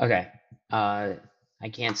 Okay. I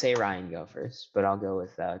can't say Ryan go first, but I'll go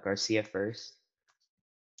with Garcia first.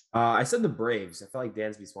 I said the Braves. I felt like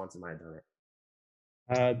Dansby Swanson might have done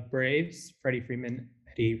it. Braves, Freddie Freeman,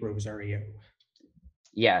 Eddie Rosario.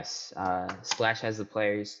 Yes. Splash has the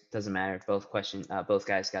players. Doesn't matter. Both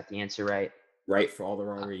guys got the answer right. Right for all the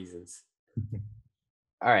wrong reasons.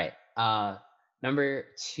 All right. Number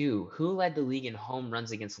 2. Who led the league in home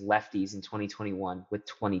runs against lefties in 2021 with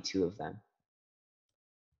 22 of them?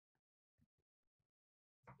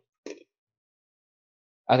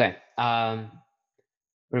 Okay.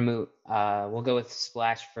 We'll go with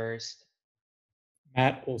Splash first.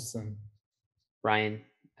 Matt Olson. Ryan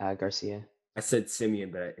Garcia. I said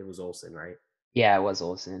Simeon, but it was Olson, right? Yeah, it was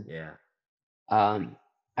Olson. Yeah. I'm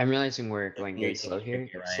realizing we're going very slow here,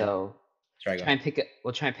 so Sorry,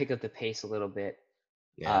 we'll try and pick up the pace a little bit.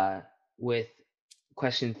 Yeah. With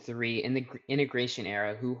question 3, in the integration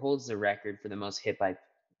era, who holds the record for the most hit by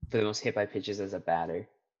pitches as a batter?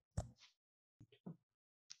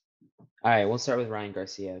 All right, we'll start with Ryan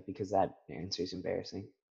Garcia because that answer is embarrassing.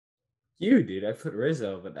 You, dude, I put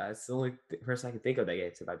Rizzo, but that's the only person I can think of that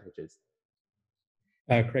gets hit by pitches.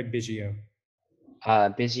 Craig Biggio.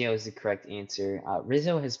 Biggio is the correct answer.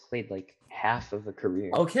 Rizzo has played like half of a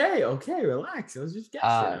career. Okay, relax. I was just guessing,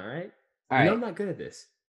 all right? All right. I'm not good at this.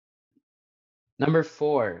 Number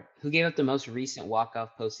 4, who gave up the most recent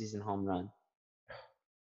walk-off postseason home run?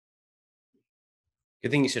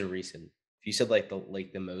 Good thing you said recent. If you said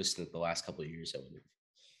the most in the last couple of years, I would have.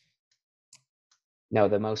 No,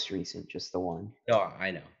 the most recent, just the one. No, I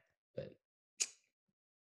know, but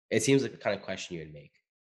it seems like the kind of question you would make.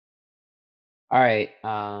 All right.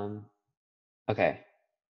 Okay.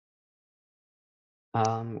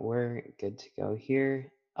 We're good to go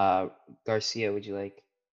here. Garcia, would you like?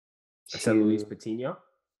 I said Luis Patino.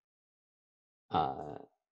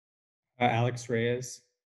 Alex Reyes.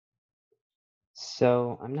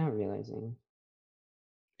 So I'm not realizing.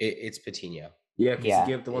 It's Patino. Yeah, because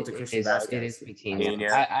you gave the one to Christian Vasquez. It is Patino.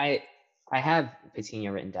 I have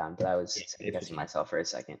Patino written down, but I was guessing myself for a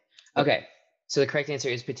second. Okay, so the correct answer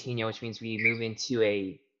is Patino, which means we move into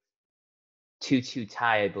a 2-2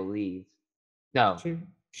 tie, I believe. No.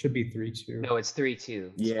 Should be 3-2. No, it's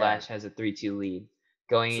 3-2. Yeah. Splash has a 3-2 lead.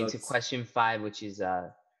 Going into question 5, which is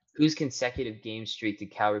whose consecutive game streak did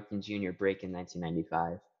Cal Ripken Jr. break in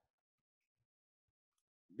 1995?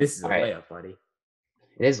 This is a layup, buddy.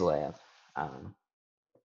 It is a layup.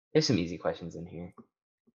 There's some easy questions in here.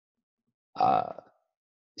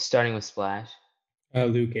 Starting with Splash.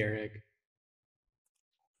 Lou Gehrig.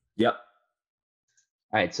 Yep.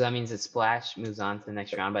 All right, so that means that Splash moves on to the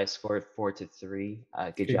next round by a score of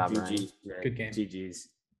 4-3. Good job, Ryan. Good game. GG's.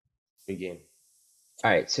 Good game. All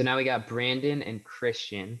right, so now we got Brandon and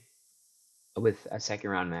Christian with a second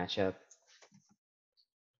round matchup.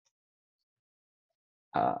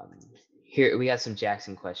 Here we got some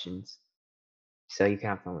Jackson questions, so you can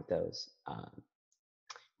have fun with those.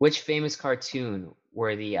 Which famous cartoon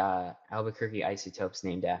were the Albuquerque Isotopes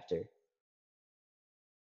named after?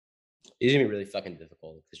 These are gonna be really fucking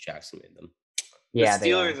difficult because Jackson made them. Yeah, the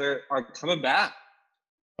Steelers are coming back.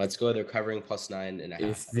 Let's go. They're covering +9.5.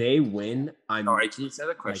 If they win, I'm. All right, can you say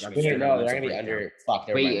the question? No, they're gonna be under. Fuck.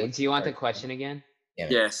 Wait, do you want the question again?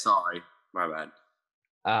 Yeah, sorry, my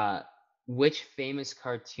bad. Which famous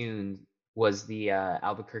cartoon was the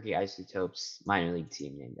Albuquerque Isotopes minor league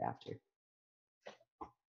team named after?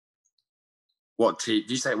 Did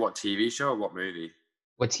you say what TV show or what movie?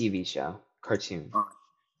 What TV show? Cartoon. Oh.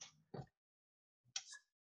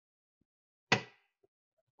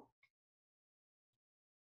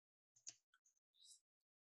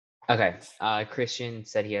 Okay. Christian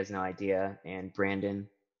said he has no idea, and Brandon.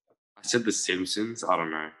 I said The Simpsons. I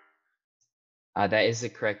don't know. That is the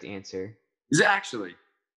correct answer. Is it actually?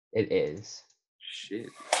 It is. Shit.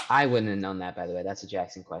 I wouldn't have known that, by the way. That's a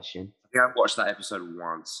Jackson question. Yeah, I watched that episode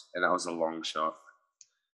once, and that was a long shot.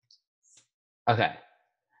 Okay.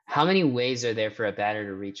 How many ways are there for a batter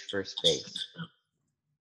to reach first base?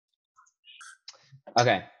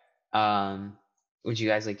 Okay. Would you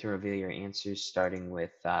guys like to reveal your answers, starting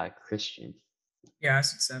with Christian? Yeah, I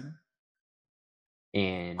said 7.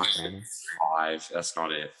 And Brandon? 5. That's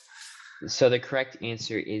not it. So the correct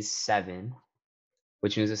answer is 7,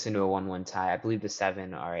 which moves us into a 1-1 tie. I believe the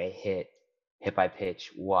 7 are a hit by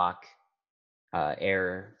pitch, walk,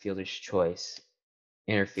 error, fielder's choice,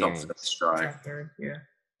 interference, Drop third, yeah.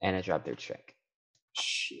 and a drop third strike.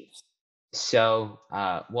 Shit. So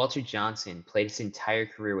Walter Johnson played his entire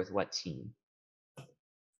career with what team?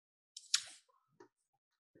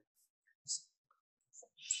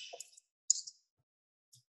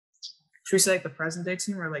 Should we say like the present day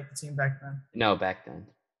team or like the team back then? No, back then.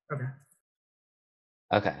 Okay.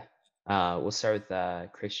 Okay. We'll start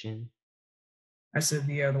with Christian. I said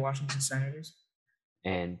the Washington Senators.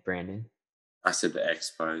 And Brandon. I said the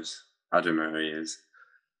Expos. I don't know who he is.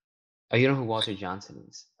 Oh, you know who Walter Johnson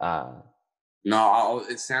is? No,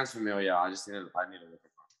 it sounds familiar. I need to look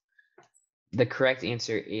it up. The correct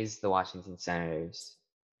answer is the Washington Senators,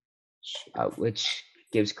 which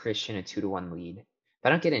gives Christian a 2-1 lead. If I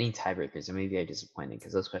don't get any tiebreakers, I'm going to be very disappointed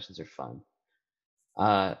because those questions are fun.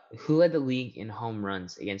 Who led the league in home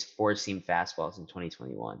runs against four-seam fastballs in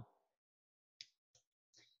 2021?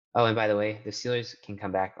 Oh, and by the way, the Steelers can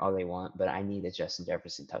come back all they want, but I need a Justin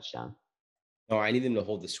Jefferson touchdown. No, I need them to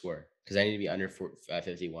hold the score because I need to be under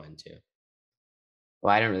 51 too.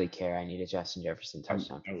 Well, I don't really care. I need a Justin Jefferson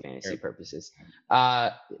touchdown for fantasy purposes.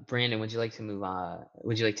 Brandon, would you like to move on?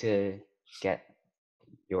 Would you like to get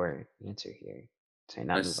your answer here? Sorry,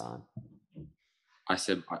 not move on. I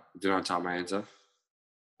said, did I tell my answer?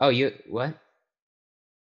 Oh, you what?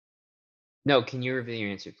 No, can you reveal your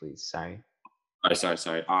answer, please? Sorry. Oh,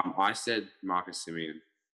 sorry. I said Marcus Simeon.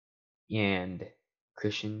 And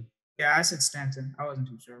Christian? Yeah, I said Stanton. I wasn't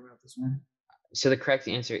too sure about this one. So the correct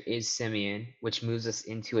answer is Simeon, which moves us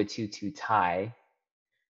into a 2-2 tie,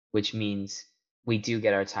 which means we do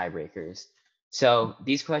get our tiebreakers. So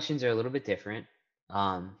these questions are a little bit different.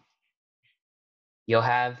 You'll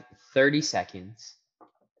have 30 seconds,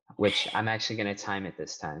 which I'm actually going to time it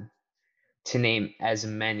this time, to name as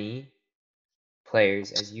many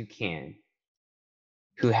players as you can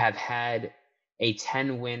who have had a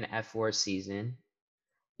 10-win F4 season.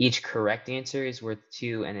 Each correct answer is worth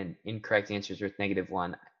 2 and an incorrect answer is worth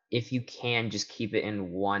 -1. If you can, just keep it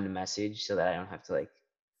in one message so that I don't have to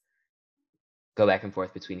go back and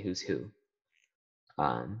forth between who's who.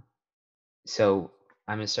 So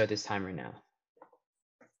I'm going to start this timer now.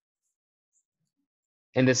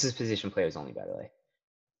 And this is position players only, by the way.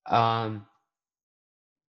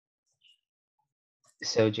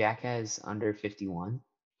 So Jack has under 51.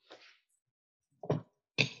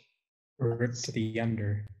 Or to the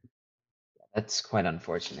under. That's quite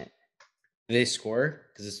unfortunate. Do they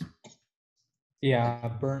score? Because yeah,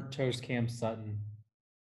 burnt toast Cam Sutton.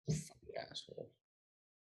 Fucking asshole.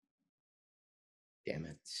 Damn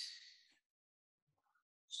it.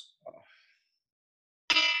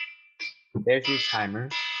 There's your timer.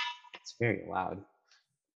 It's very loud.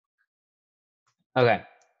 Okay.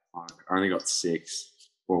 I only got 6.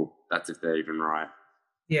 Well, that's if they're even right.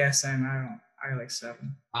 Yeah, same. I got like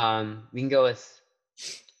 7. We can go with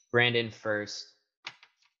Brandon first.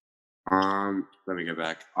 Let me go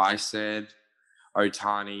back. I said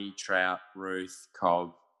Ohtani, Trout, Ruth,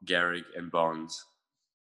 Cobb, Gehrig, and Bonds.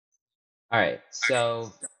 All right.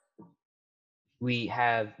 So we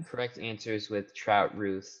have correct answers with Trout,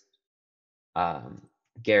 Ruth,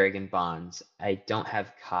 Gehrig, and Bonds. I don't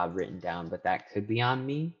have Cobb written down, but that could be on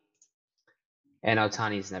me. And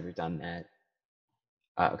Ohtani's never done that.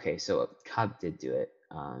 Okay, so Cobb did do it.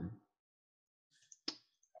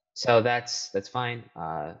 So that's fine.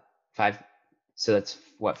 5. So that's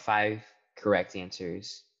what 5 correct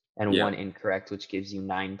answers and 1 incorrect, which gives you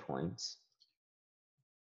 9 points.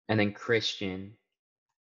 And then Christian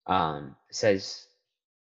says,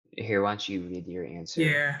 "Here, why don't you read your answer?"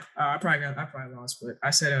 Yeah, I probably lost, but I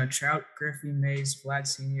said Trout, Griffey, Mays, Vlad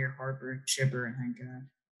Sr., Harper, Chipper, and Hank.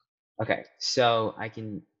 Okay, so I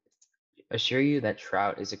can assure you that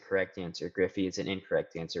Trout is a correct answer. Griffey is an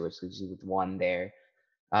incorrect answer, which leaves you with 1 there.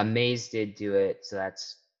 Mays did do it, so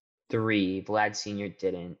that's 3. Vlad Sr.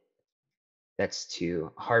 didn't. That's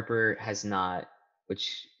 2. Harper has not,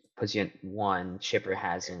 which puts you at 1. Chipper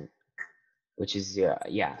hasn't, which is 0.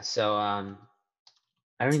 Yeah, so I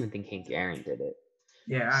don't even think Hank Aaron did it.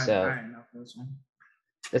 Yeah, I didn't know this one.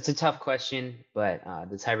 That's a tough question, but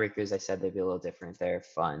the tiebreakers, I said they'd be a little different. They're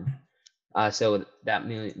fun. So that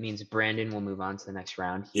means Brandon will move on to the next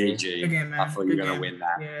round here. GG. Good game, man. I thought you were going to game. win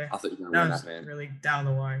that. Yeah. I thought you were going to win was that, man. Really down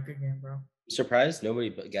the wire. Good game, bro. Surprised nobody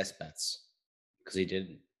guessed Betts because he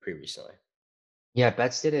did pretty recently. Yeah,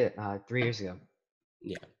 Betts did it 3 years ago.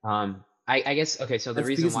 Yeah. I guess okay. So the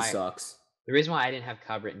reason why sucks. The reason why I didn't have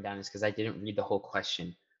Cobb written down is because I didn't read the whole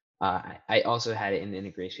question. I also had it in the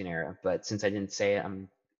integration era, but since I didn't say it, I'm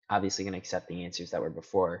obviously going to accept the answers that were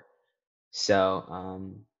before.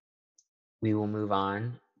 So we will move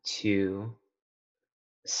on to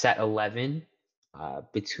set 11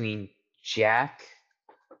 between Jack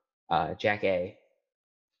A,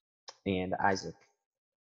 and Isaac.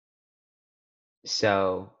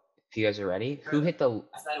 So if you guys are ready, who hit the?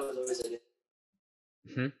 I thought it was always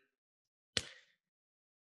a...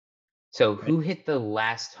 So who hit the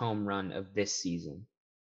last home run of this season?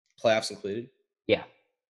 Playoffs included? Yeah.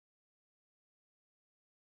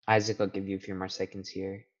 Isaac, I'll give you a few more seconds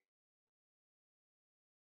here.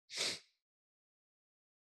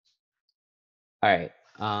 All right.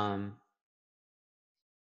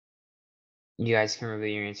 You guys can reveal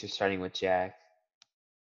your answer starting with Jack.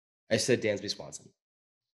 I said Dansby Swanson.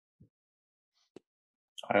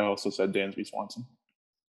 I also said Dansby Swanson.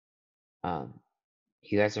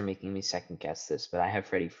 You guys are making me second guess this, but I have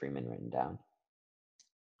Freddie Freeman written down.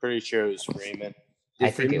 Pretty sure it was Freeman. I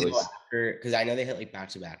think it was because I know they hit like back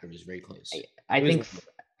to back. It was very close.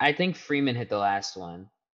 I think Freeman hit the last one.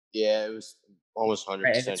 Yeah, it was almost 100%.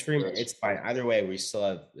 Right, if it's Freeman, it's fine. Either way, we still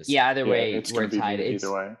have this. Yeah, either way, we're tied.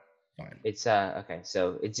 Either way. Fine. It's okay.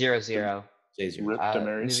 So it's 0-0. Rip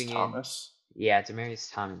Demaryius Thomas. Yeah,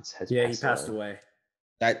 Demaryius Thomas has he passed away.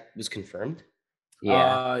 That was confirmed?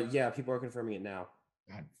 Yeah. Yeah, people are confirming it now.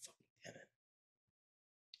 God fucking damn it.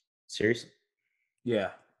 Seriously?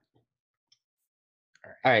 Yeah.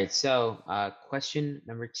 All right. So, question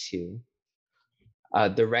number 2.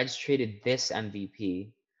 The Reds traded this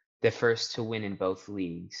MVP, the first to win in both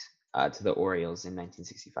leagues, to the Orioles in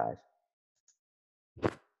 1965.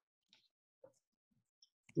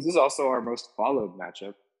 This is also our most followed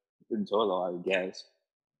matchup in total, I would guess.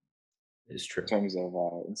 It's true. In terms of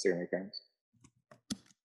Instagram accounts.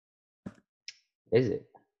 Is it?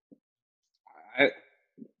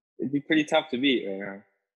 It'd be pretty tough to beat right now.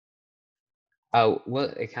 Oh,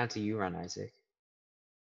 what account do you run, Isaac?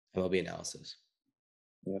 MLB analysis.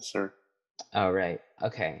 Yes, sir. Oh, right.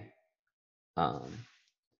 Okay. So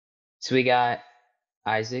we got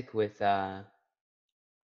Isaac with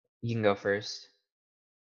you can go first.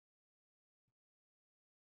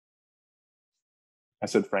 I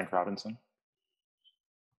said Frank Robinson.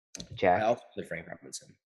 Jack. I also said Frank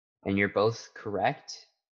Robinson. And you're both correct,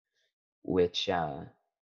 which it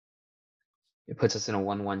puts us in a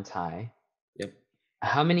 1-1 tie. Yep.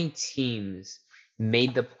 How many teams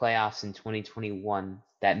made the playoffs in 2021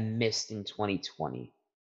 that missed in 2020?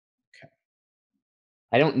 Okay.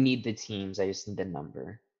 I don't need the teams, I just need the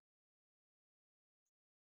number.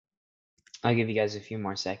 I'll give you guys a few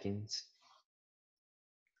more seconds.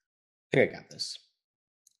 I think I got this.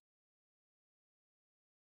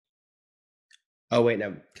 Oh, wait,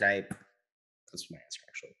 no. That's my answer,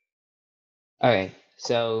 actually. Okay,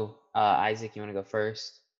 so Isaac, you want to go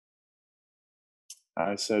first?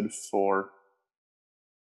 I said 4.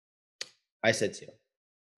 I said 2.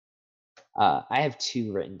 I have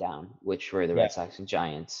 2 written down, which were the Red Sox and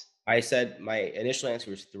Giants. I said my initial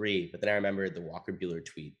answer was 3, but then I remembered the Walker Buehler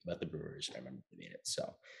tweet about the Brewers, and I remember they made it.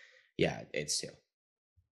 So, yeah, it's 2.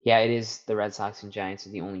 Yeah, it is the Red Sox and Giants are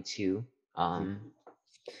the only 2.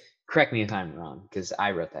 Correct me if I'm wrong, because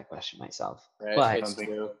I wrote that question myself. Right, but I don't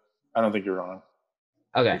think you're wrong.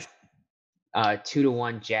 Okay.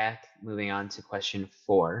 2-1, Jack. Moving on to question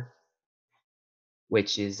 4,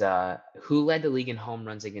 which is who led the league in home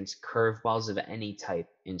runs against curveballs of any type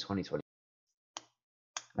in 2020?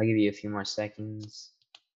 I'll give you a few more seconds.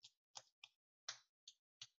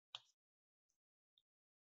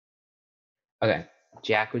 Okay.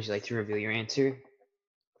 Jack, would you like to reveal your answer?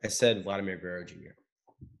 I said Vladimir Guerrero Jr.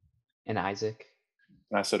 And Isaac?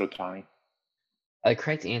 And I said Ohtani. The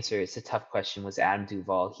correct answer, it's a tough question, was Adam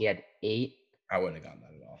Duvall. He had 8. I wouldn't have gotten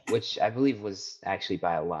that at all. Which I believe was actually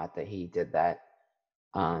by a lot that he did that.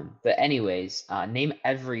 But anyways, name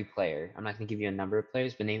every player. I'm not going to give you a number of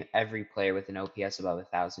players, but name every player with an OPS above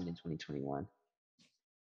 1,000 in 2021.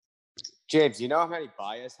 James, do you know how many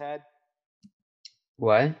Baez had?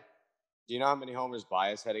 What? Do you know how many homers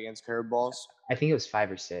Baez had against curveballs? I think it was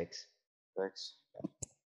 5 or 6. 6.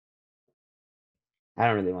 I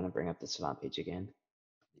don't really want to bring up the Savant page again.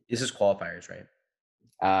 This is qualifiers, right?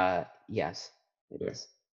 Yes, it is.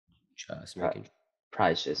 Just making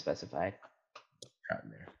probably should have specified. Right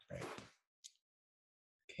there, right?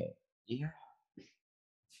 Okay. Yeah.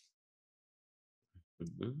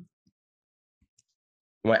 Mm-hmm.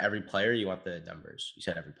 You want every player? Or you want the numbers? You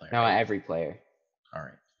said every player. No, right? every player. All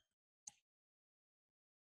right.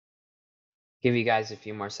 Give you guys a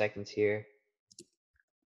few more seconds here.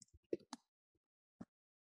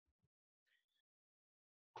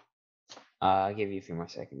 I'll give you a few more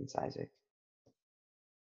seconds, Isaac.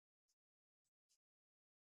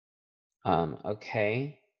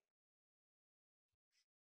 Okay.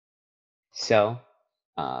 So,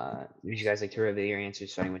 would you guys like to reveal your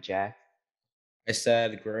answers, starting with Jack? I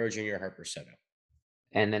said Guerrero Jr., Harper, Soto.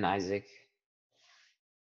 And then Isaac.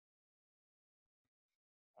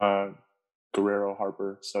 Guerrero,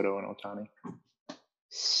 Harper, Soto, and Ohtani.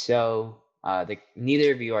 So,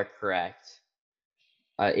 neither of you are correct.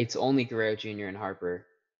 It's only Guerrero Jr. and Harper.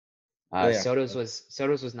 Soto's was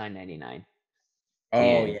 $9.99.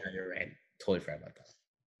 Oh yeah, you're right. Totally forgot about that.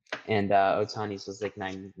 And Ohtani's was like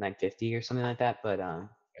 $9.50 or something like that. But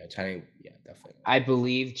Ohtani, yeah, definitely. I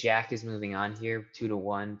believe Jack is moving on here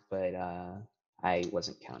 2-1, but I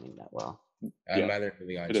wasn't counting that well. I'm either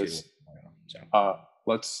moving on 2-1. So.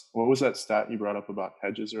 What was that stat you brought up about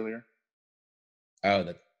Hedges earlier? Oh,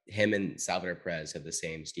 that him and Salvador Perez have the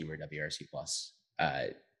same Steamer WRC plus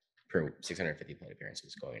per 650 plate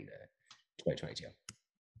appearances going into 2022.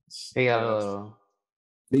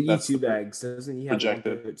 The E2 bags, doesn't he have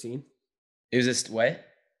projected 13? It was this what?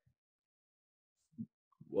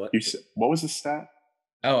 What was the stat?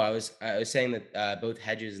 Oh, I was saying that both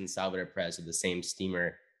Hedges and Salvador Perez have the same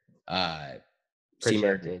Steamer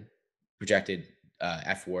projected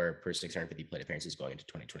F4 per 650 plate appearances going into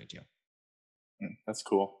 2022. That's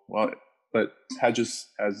cool. Well, but Hedges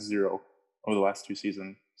has 0 over the last 2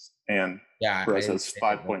 seasons, and Perez has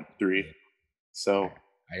 5.3. So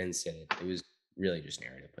I didn't say it. It was really just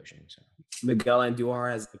narrative pushing. So Miguel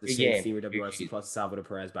Andujar has the same senior WRC plus Salvador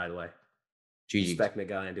Perez, by the way. Respect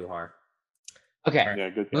Miguel Andujar. Okay, yeah,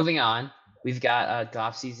 good. Moving on. We've got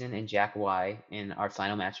Goff Season and Jack Y in our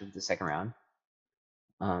final match of the second round.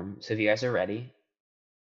 So if you guys are ready,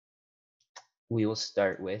 we will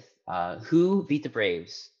start with who beat the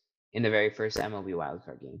Braves in the very first MLB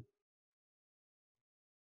wildcard game.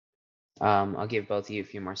 I'll give both of you a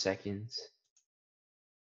few more seconds.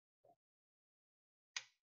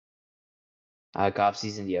 Goff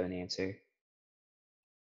Season, do you have an answer?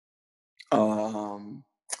 I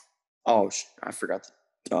forgot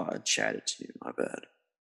to chat it to you. My bad.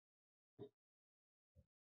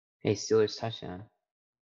 Hey, Steelers touchdown.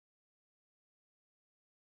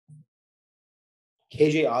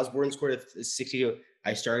 KJ Osborne scored a 62.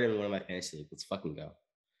 I started in one of my fantasy leagues. Let's fucking go.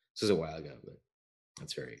 This was a while ago, but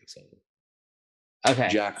that's very exciting. Okay.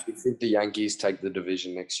 Jack, do you think the Yankees take the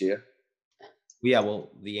division next year? Yeah, well,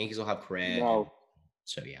 the Yankees will have Correa. No.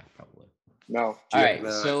 So yeah, probably. No. All right.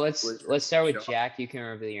 So let's start with Jack. You can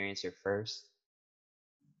reveal your answer first.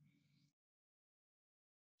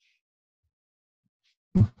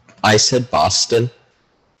 I said Boston.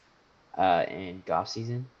 And Goff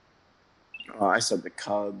Season. I said the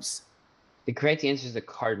Cubs. The correct answer is the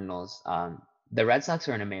Cardinals. The Red Sox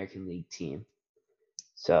are an American League team,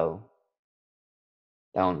 so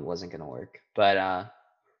that one wasn't going to work. But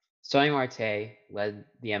Starling Marte led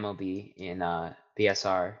the MLB in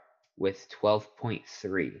BSR with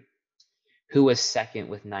 12.3. Who was second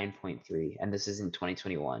with 9.3? And this is in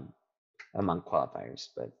 2021 among qualifiers,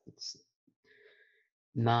 but it's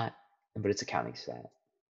not. But it's a counting stat.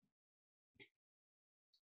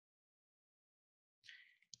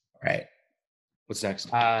 All right. What's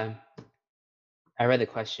next? I read the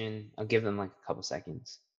question. I'll give them like a couple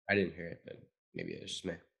seconds. I didn't hear it, but maybe it was just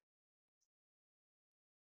me.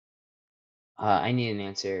 I need an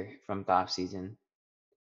answer from Goff Season.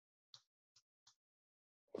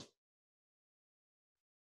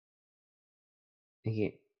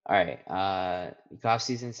 Okay. All right. Goff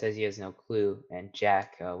Season says he has no clue. And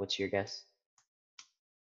Jack, what's your guess?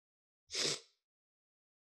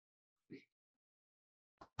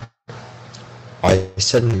 I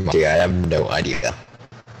said Mondesi. I have no idea.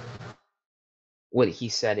 What he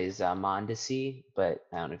said is Mondesi, but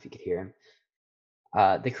I don't know if you could hear him.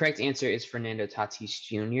 The correct answer is Fernando Tatis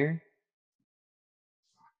Jr.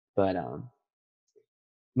 But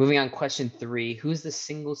moving on, question 3. Who's the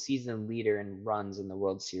single season leader in runs in the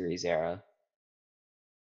World Series era?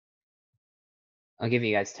 I'll give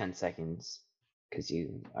you guys 10 seconds because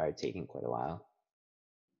you are taking quite a while.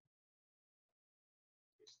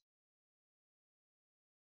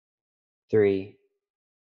 Three.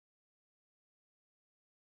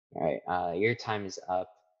 All right, your time is up.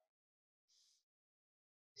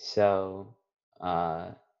 So,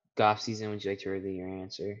 Goff Season, would you like to reveal your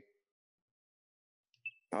answer?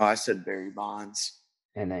 I said Barry Bonds.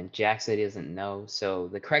 And then Jack said he doesn't know. So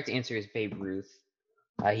the correct answer is Babe Ruth.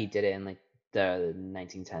 He did it in like the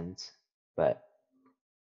 1910s. But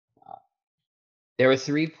there were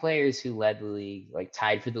 3 players who led the league, like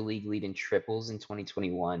tied for the league lead in triples in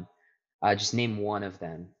 2021. Just name one of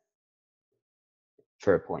them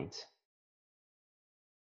for a point.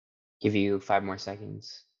 Give you 5 more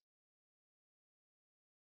seconds.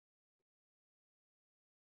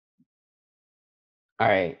 All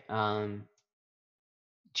right.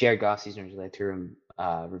 Jared Goff Season, would you like to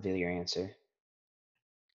reveal your answer?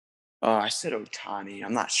 I said Ohtani.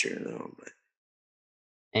 I'm not sure though. But...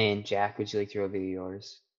 And Jack, would you like to reveal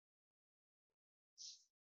yours?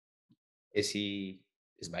 Is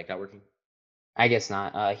Mike not working? I guess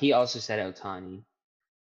not. He also said Ohtani,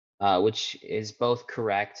 which is both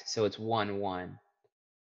correct. So it's 1-1.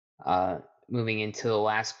 Moving into the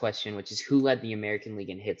last question, which is who led the American League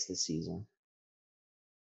in hits this season?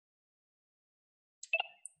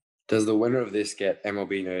 Does the winner of this get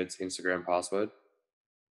MLB Nerd's Instagram password?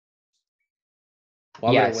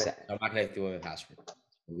 Well, yes. I'm not going to do it with password.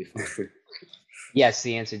 It'll be fine. Yes,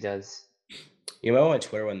 the answer does. You know what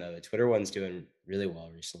Twitter one though? The Twitter one's doing really well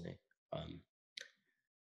recently,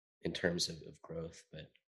 in terms of growth. But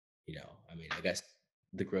I mean, I guess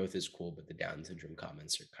the growth is cool, but the Down syndrome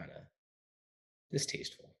comments are kind of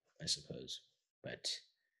distasteful, I suppose. But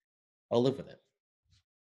I'll live with it.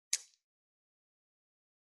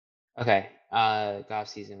 Okay. Goff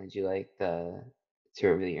Season, would you like to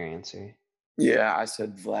reveal your answer? Yeah, I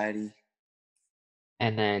said Vladdy.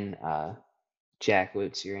 And then Jack,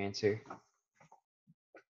 what's your answer?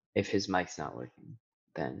 If his mic's not working,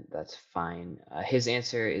 then that's fine. His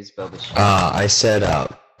answer is Bo Bichette. I said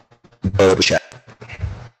Bo Bichette.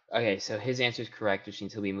 Okay, so his answer is correct, which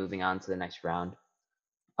means he'll be moving on to the next round.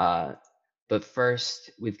 But first,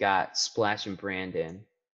 we've got Splash and Brandon.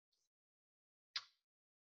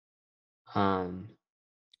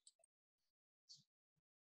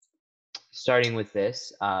 Starting with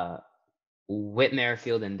this, Whit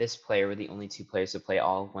Merrifield and this player were the only two players to play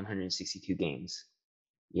all 162 games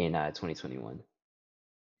in 2021.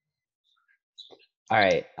 All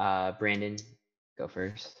right, Brandon, go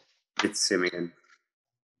first. It's Simeon.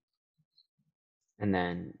 And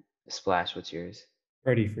then Splash, what's yours?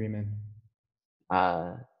 Freddie Freeman.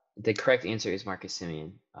 The correct answer is Marcus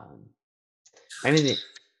Simeon. I mean, of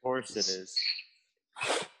course it is.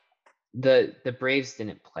 The Braves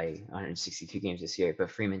didn't play 162 games this year,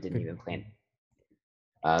 but Freeman didn't even play.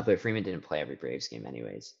 But Freeman didn't play every Braves game,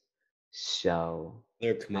 anyways. So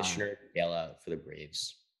their commissioner bailout for the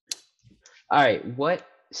Braves. All right, what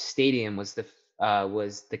stadium was the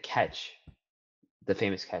catch, the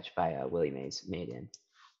famous catch by Willie Mays made in?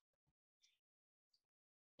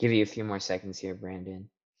 Give you a few more seconds here, Brandon.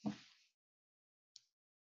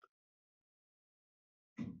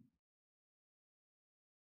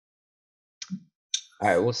 All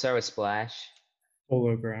right, we'll start with Splash.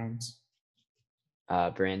 Polo Grounds.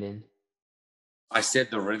 Brandon. I said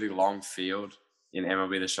the really long field in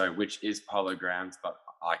MLB The Show, which is Polo Grounds, but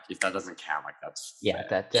like if that doesn't count, like that's fair.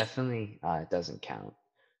 That definitely doesn't count,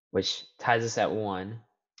 which ties us at 1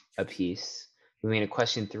 apiece. Moving to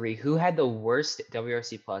question 3, who had the worst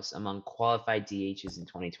WRC plus among qualified DHs in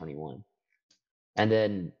 2021? And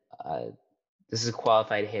then this is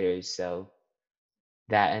qualified hitters, so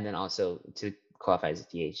that, and then also to qualify as a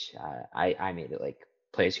DH, I made it like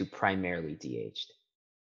players who primarily DH'd.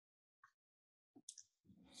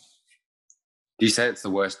 Do you say it's the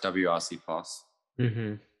worst WRC plus?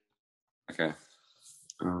 Mm-hmm. Okay.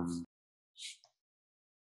 I'm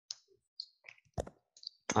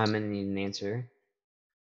gonna need an answer.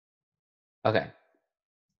 Okay.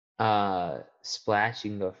 Splash, you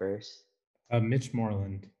can go first. Mitch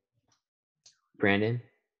Moreland. Brandon?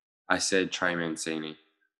 I said Trey Mancini.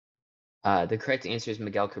 The correct answer is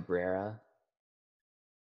Miguel Cabrera.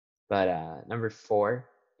 But number 4,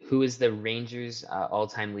 who is the Rangers'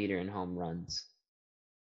 all-time leader in home runs?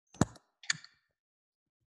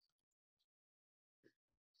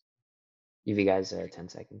 Give you guys 10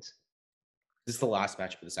 seconds. Is this the last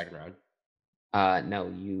match of the second round?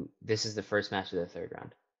 No, this is the first match of the third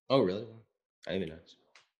round. Oh, really? I didn't even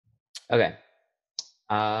know. Okay.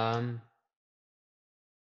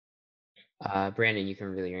 Brandon, you can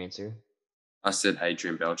reveal your answer. I said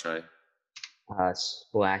Adrian Beltre.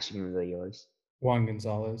 Splash, you can reveal yours. Juan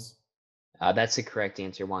Gonzalez. That's the correct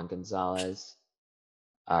answer, Juan Gonzalez.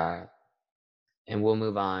 And we'll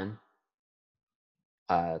move on.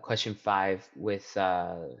 Question 5 with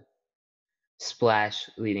Splash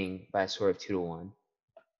leading by a score of 2-1.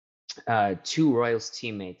 2 Royals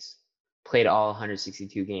teammates played all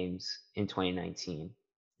 162 games in 2019.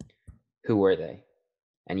 Who were they?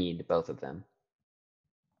 I need both of them.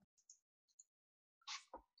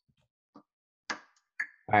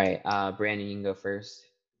 All right, Brandon, you can go first.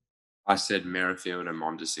 I said Merrifield and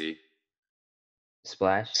Mondesi.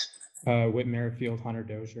 Splash. Whit Merrifield, Hunter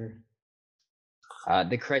Dozier.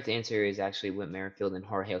 The correct answer is actually Whit Merrifield and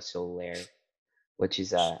Jorge Soler, which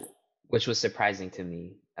was surprising to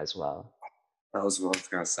me as well. That was what I was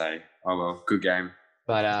gonna say. Oh well, good game.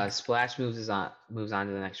 But Splash moves on to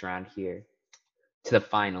the next round here, to the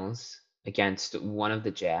finals against one of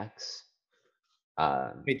the Jacks.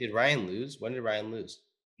 Wait, did Ryan lose? When did Ryan lose?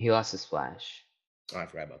 He lost to Splash. Oh, I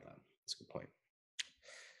forgot about that. That's a good point.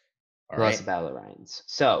 He lost to Battle of Ryans.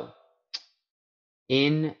 So,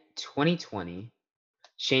 in 2020,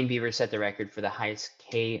 Shane Bieber set the record for the highest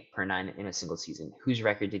K per 9 in a single season. Whose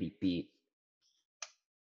record did he beat?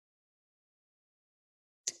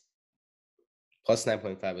 Plus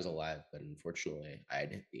 9.5 is alive, but unfortunately,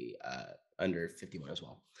 I'd be under 51 as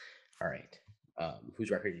well. All right. Whose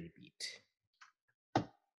record did he beat?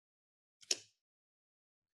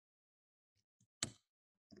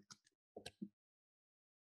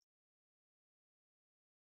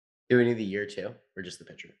 Do we need the year too, or just the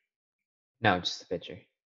pitcher? No, just the pitcher.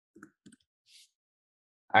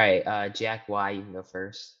 All right, Jack Y, you can go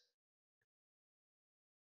first.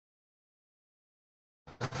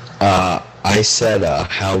 I said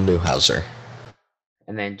Hal Newhouser.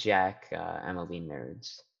 And then Jack, MLB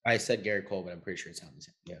Nerds. I said Garrett Cole, but I'm pretty sure it's Hal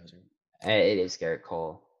Newhouser. It is Garrett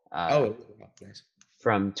Cole. Nice.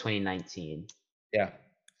 From 2019. Yeah.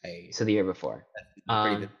 So the year before.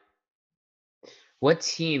 What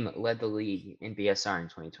team led the league in BSR in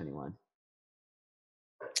 2021?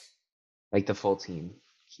 Like the full team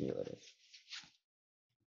cumulative.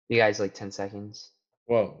 You guys like 10 seconds?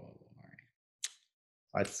 Whoa. All right.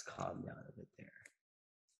 Let's calm down a bit there.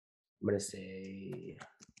 I'm going to say.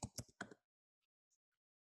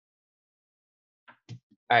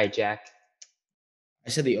 All right, Jack. I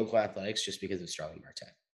said the Oakland Athletics just because of Starling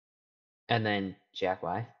Marte. And then Jack,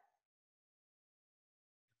 why?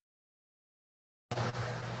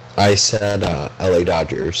 I said LA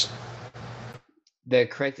Dodgers. The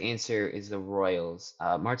correct answer is the Royals.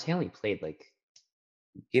 Marte only played like.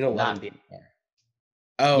 He don't let him be there.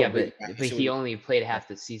 Oh, yeah, but he only played half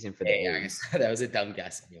the season for the A's. I guess that was a dumb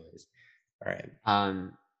guess, anyways. All right.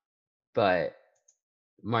 But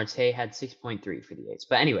Marte had 6.3 for the A's.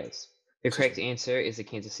 But anyways, the correct answer is the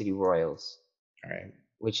Kansas City Royals. All right.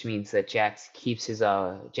 Which means that Jack A keeps his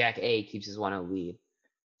 1-0 lead.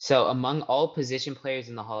 So among all position players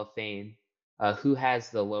in the Hall of Fame, who has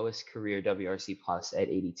the lowest career WRC plus at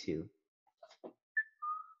 82?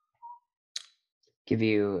 Give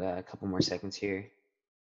you a couple more seconds here.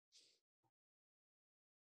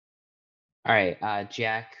 All right,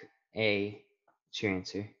 Jack A, what's your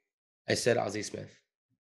answer? I said Ozzie Smith.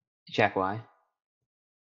 Jack Y.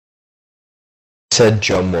 Said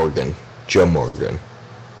Joe Morgan.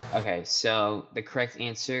 Okay, so the correct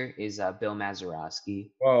answer is Bill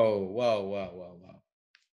Mazeroski. Whoa.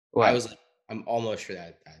 What? I was like, I'm almost sure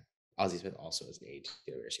that Ozzie Smith also has an age.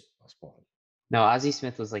 No, Ozzie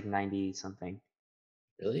Smith was like 90 something.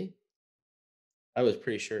 Really? I was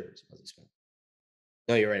pretty sure it was Ozzie Smith.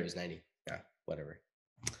 No, you're right. It was 90. Yeah, whatever.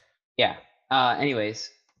 Yeah.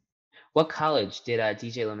 Anyways, what college did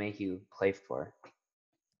DJ LeMahieu play for?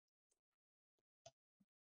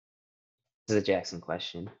 This is a Jackson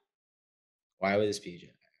question. Why would this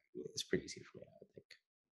be? It's pretty easy for me, I think.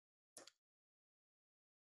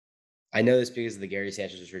 I know this because of the Gary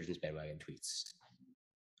Sanchez Resurgence bandwagon tweets.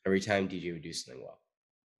 Every time DJ would do something well.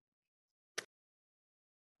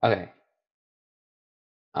 Okay.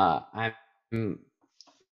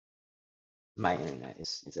 My internet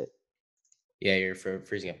is it? Yeah, you're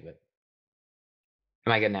freezing up a bit.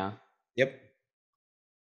 Am I good now? Yep.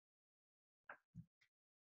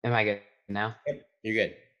 Am I good now? Yep, you're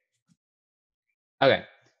good. Okay.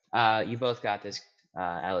 You both got this,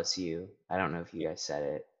 LSU. I don't know if you guys said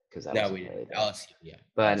it because I we did. LSU, yeah.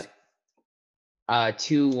 But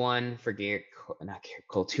 2-1 for Garrett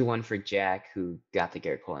Cole, 2-1 for Jack, who got the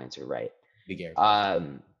Garrett Cole answer right. The Garrett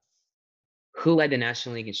Cole. Who led the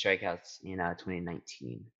National League in strikeouts in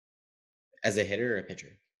 2019? As a hitter or a pitcher?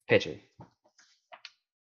 Pitcher.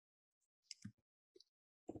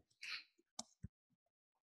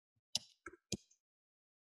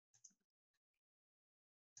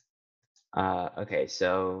 Okay,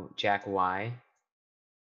 so Jack Y.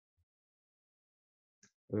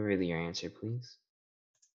 Reveal your answer, please.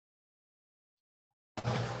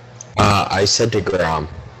 I said DeGrom.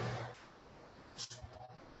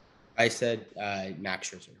 I said Max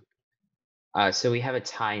Scherzer. So we have a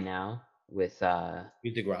tie now with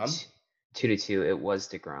DeGrom? 2-2. It was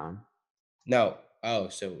DeGrom. No. Oh,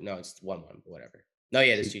 so no, it's 1-1, whatever. No,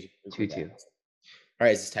 yeah, it's 2-2. 2-2. All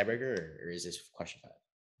right, is this tiebreaker or is this question 5?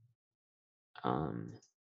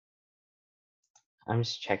 I'm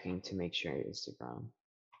just checking to make sure it's DeGrom.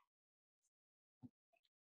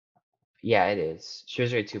 Yeah, it is.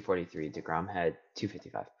 Scherzer had 243. DeGrom had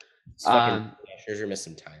 255. Scherzer missed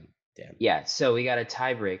some time. Damn. Yeah, so we got a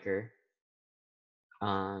tiebreaker.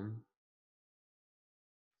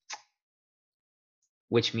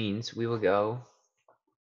 Which means we will go.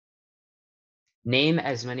 Name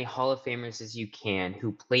as many Hall of Famers as you can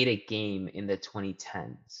who played a game in the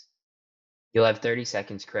 2010s. You'll have 30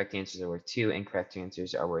 seconds. Correct answers are worth 2, incorrect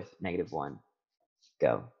answers are worth -1.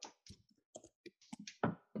 Go.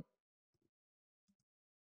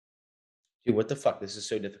 Dude, what the fuck? This is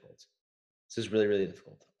so difficult. This is really, really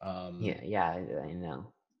difficult. Yeah, I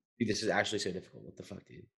know. Dude, this is actually so difficult. What the fuck,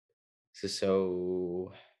 dude? This is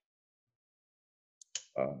so.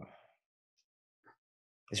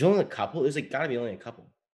 Is there only a couple? There's gotta be only a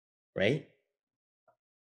couple, right?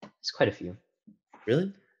 It's quite a few.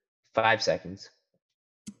 Really? 5 seconds.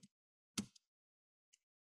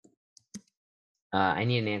 I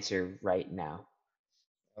need an answer right now.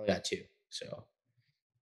 I only got 2, so.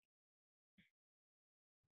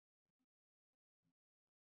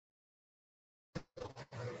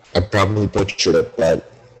 I probably butchered it,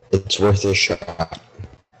 but it's worth a shot.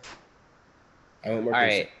 All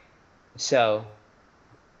right. So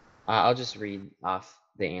I'll just read off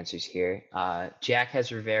the answers here. Jack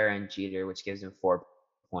has Rivera and Jeter, which gives him 4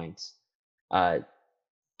 points.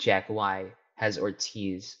 Jack Y has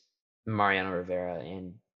Ortiz, Mariano Rivera,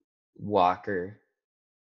 and Walker,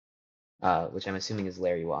 which I'm assuming is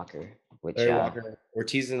Larry Walker. Larry Walker.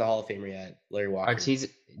 Ortiz is in the Hall of Fame yet. Larry Walker. Ortiz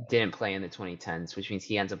didn't play in the 2010s, which means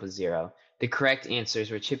he ends up with 0. The correct answers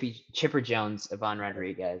were Chipper Jones, Ivan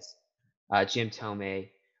Rodriguez, Jim Thome,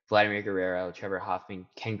 Vladimir Guerrero, Trevor Hoffman,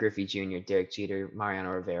 Ken Griffey Jr., Derek Jeter, Mariano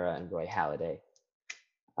Rivera, and Roy Halladay.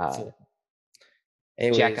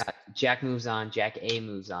 Jack moves on. Jack A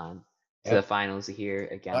moves on to the finals here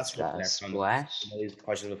against Splash. These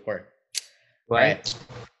questions before. What? Right.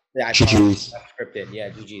 Yeah, I scripted. Yeah,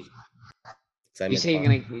 GG's. You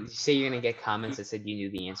say you're gonna get comments that said you knew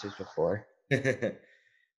the answers before.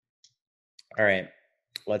 All right,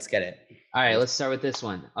 let's get it. All right, let's start with this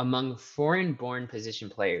one. Among foreign-born position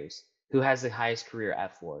players, who has the highest career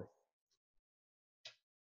F4?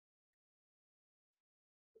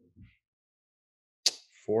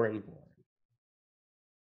 Foreign-born.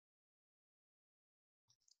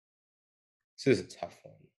 This is a tough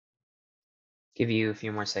one. Give you a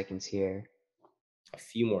few more seconds here. A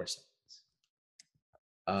few more seconds.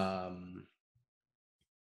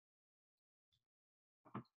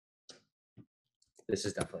 This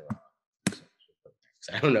is definitely wrong.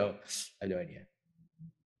 I don't know. I have no idea.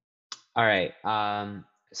 All right.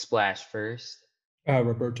 Splash first.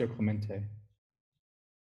 Roberto Clemente.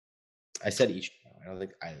 I said each. I don't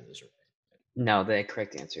think either of those are right. No, the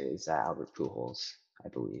correct answer is Albert Pujols, I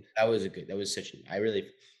believe. That was such an. I really.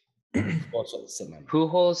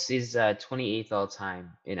 Pujols is 28th all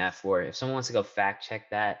time in F4. If someone wants to go fact check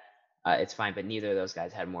that, it's fine. But neither of those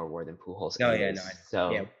guys had more WAR than Pujols.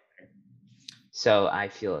 So I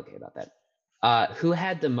feel okay about that. Who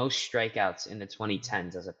had the most strikeouts in the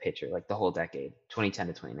 2010s as a pitcher, like the whole decade, 2010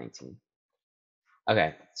 to 2019?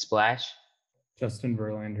 Okay, Splash. Justin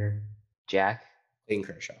Verlander. Jack. Clayton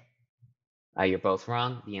Kershaw. You're both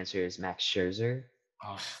wrong. The answer is Max Scherzer.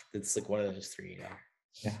 Oh, it's like one of those three.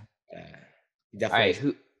 Yeah. Definitely. All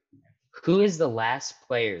right. Who is the last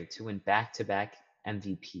player to win back-to-back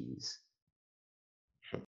MVPs?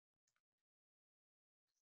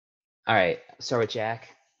 All right. Start with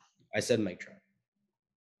Jack. I said Mike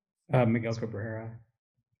Trout. Miguel Cabrera.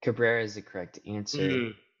 Cabrera is the correct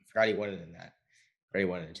answer. Forgot he won it in that. He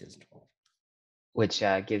won it in 2012. Which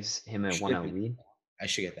gives him a 1-0 lead. I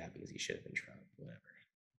should get that because he should have been Trout. Whatever.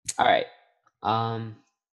 All right.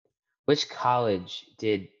 Which college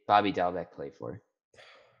did Bobby Dalbec play for?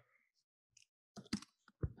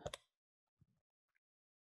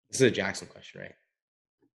 This is a Jackson question, right?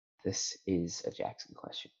 This is a Jackson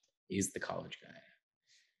question. He's the college guy.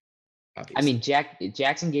 Obviously. I mean,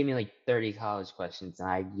 Jackson gave me like 30 college questions, and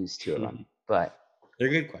I used 2 of them. But they're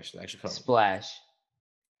good questions, actually. Splash.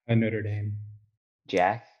 Notre Dame.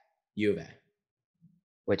 Jack. U of A.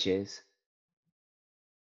 Which is?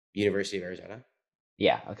 University of Arizona.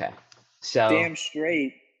 Yeah. Okay. So damn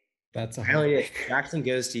straight. That's Jackson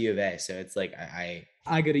goes to U of A, so it's like I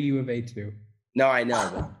go to U of A too. No, I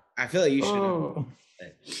know, but I feel like you should. Oh.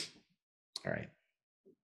 All right.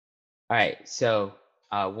 All right. So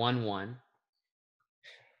 1-1,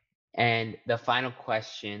 and the final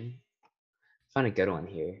question. Find a good one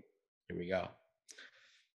here. Here we go.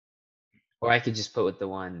 Or I could just put with the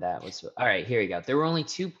one that was. All right, here we go. There were only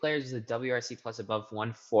 2 players with a WRC plus above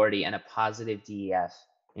 140 and a positive DEF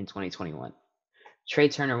in 2021. Trey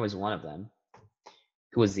Turner was one of them.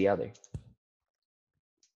 Who was the other?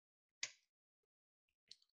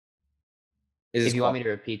 If you want me to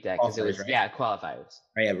repeat that, because it was, right? Qualifiers.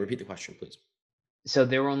 Right, yeah, repeat the question, please. So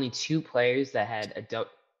there were only 2 players that had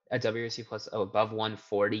a WRC plus above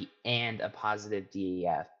 140 and a positive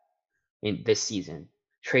DEF in this season.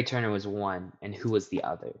 Trey Turner was one, and who was the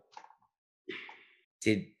other?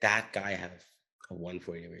 Did that guy have a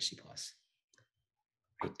 140 WRC plus?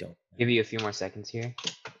 I don't. Give you a few more seconds here.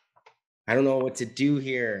 I don't know what to do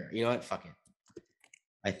here. You know what? Fuck it.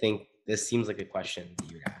 I think this seems like a question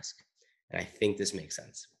that you would ask, and I think this makes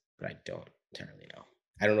sense, but I don't entirely know.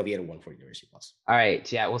 I don't know if he had a 140 WRC plus. All right,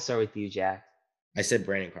 Jack. We'll start with you, Jack. I said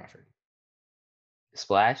Brandon Crawford.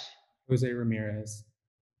 Splash. Jose Ramirez.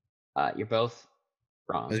 You're both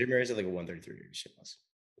wrong. Jose Ramirez had like a 133 WRC plus.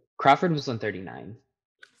 Crawford was 139.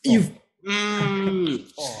 You've.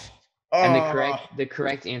 And the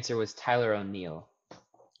correct answer was Tyler O'Neill.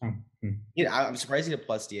 Yeah, I'm surprised he had a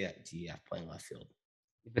plus DEF playing left field.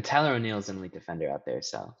 But Tyler O'Neill is an elite defender out there,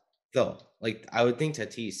 so. Though, like I would think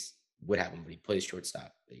Tatis would have him, but he plays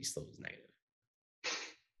shortstop, but he still was negative.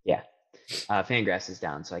 Yeah. Fangraphs is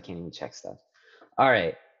down, so I can't even check stuff. All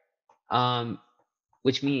right.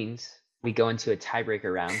 Which means we go into a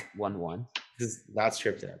tiebreaker round, 1-1. This is not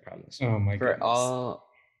scripted, I promise. Oh my god.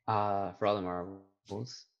 for all the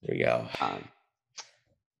marbles. There we go.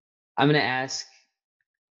 I'm gonna ask.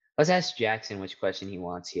 Let's ask Jackson which question he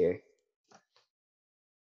wants here.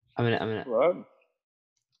 I'm gonna. What?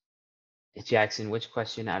 Jackson, which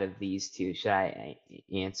question out of these two should I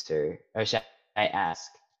answer or should I ask?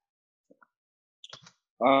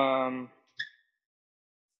 One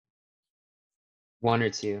or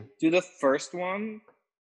two. Do the first one,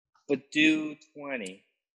 but do 20.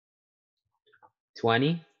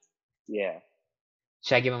 20? Yeah.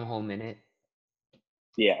 Should I give him a whole minute?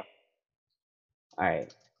 Yeah. All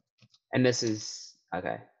right. And this is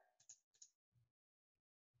okay.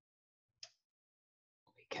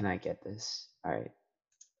 Can I get this? All right.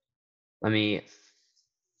 Let me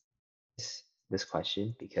this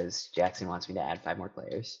question because Jackson wants me to add 5 more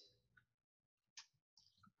players.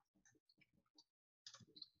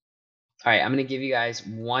 All right, I'm going to give you guys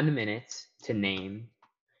 1 minute to name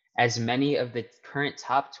as many of the current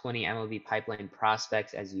top 20 MLB pipeline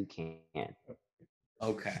prospects as you can.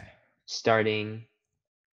 Okay. Starting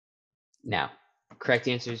now. Correct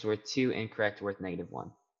answers worth 2, incorrect worth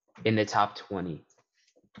 -1 in the top 20.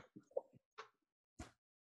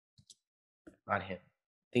 Not him.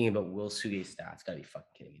 Thinking about Will Suge's stats. Gotta be fucking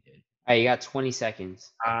kidding me, dude. All right, you got 20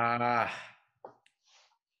 seconds.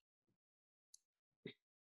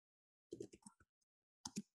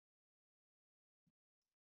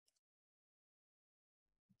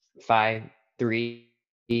 5, 3,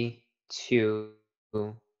 2,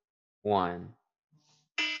 1.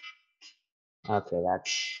 Okay,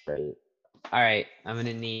 that's great. All right, I'm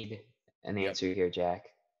gonna need an answer here, Jack.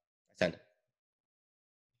 Send it.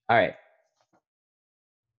 All right.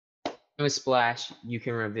 With Splash, you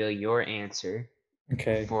can reveal your answer.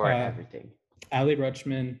 Okay. For everything. Adley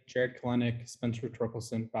Rutschman, Jared Kelenic, Spencer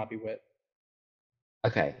Torkelson, Bobby Witt.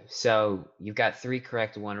 Okay, so you've got 3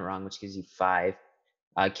 correct, 1 wrong, which gives you 5.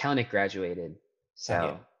 Kelenic graduated,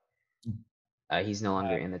 so he's no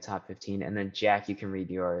longer in the top 15. And then Jack, you can read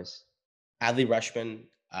yours. Adley Rutschman,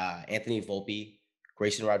 Anthony Volpe,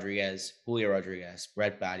 Grayson Rodriguez, Julio Rodriguez,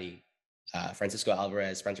 Brett Baty, Francisco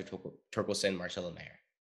Alvarez, Spencer Torkelson, Marcelo Mayer.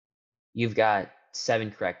 You've got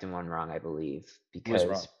 7 correct and 1 wrong, I believe,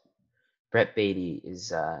 because Brett Baty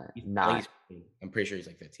is not. I'm pretty sure he's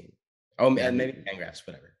like 15. Oh, and maybe Fangraphs,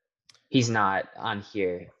 whatever. He's not on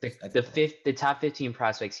here. The top 15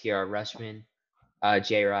 prospects here are Rutschman,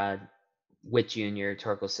 J-Rod, Witt Jr.,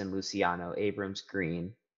 Torkelson, Luciano, Abrams,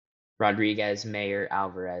 Green, Rodriguez, Mayer,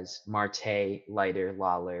 Alvarez, Marte, Leiter,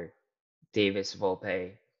 Lawler, Davis,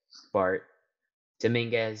 Volpe, Bart,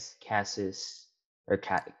 Dominguez, Cassis, or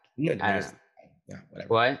I don't know. Yeah, whatever.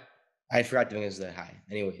 What? I forgot Dominguez the high.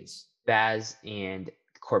 Anyways. Baz and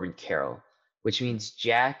Corbin Carroll, which means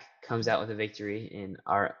Jack comes out with a victory in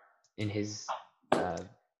his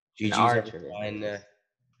GG's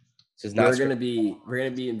we're gonna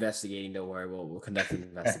be investigating. Don't worry, we'll conduct an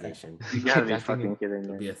investigation. You gotta be fucking kidding me.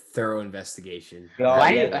 It'll be a thorough investigation.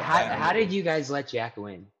 How did you guys let Jack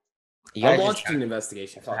win? I'm launching an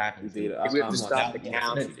investigation. What happened? We have to stop the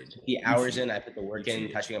count. The hours in, I put the work in,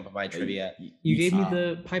 catching up on my trivia. You gave me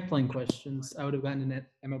the pipeline questions. I would have gotten an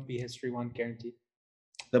MLB history one guaranteed.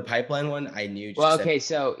 The pipeline one, I knew.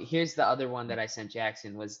 So here's the other one that I sent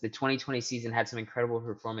Jackson was the 2020 season had some incredible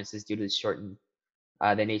performances due to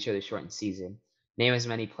the nature of the shortened season. Name as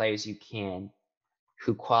many players you can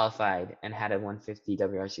who qualified and had a 150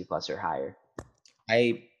 WRC plus or higher.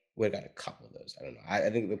 I would have got a couple of those. I don't know. I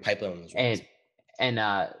think the pipeline one was right. And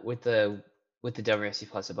with the WRC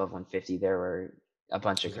plus above 150, there were a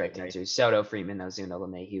bunch of correct answers. Soto, Freeman, Ozuna,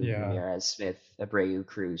 LeMahieu, Ramirez, Smith, Abreu,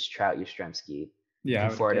 Cruz, Trout, Yastrzemski,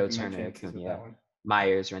 Conforto, Turner, Acuna,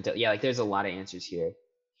 Myers, Rentel. Yeah, like there's a lot of answers here.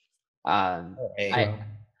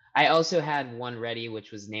 I also had one ready,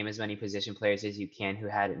 which was name as many position players as you can who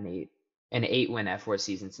had an 8-win F4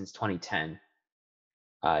 season since 2010.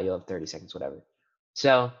 You'll have 30 seconds, whatever.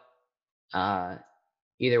 So,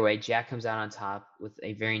 either way, Jack comes out on top with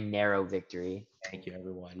a very narrow victory. Thank you,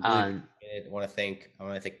 everyone. I want to thank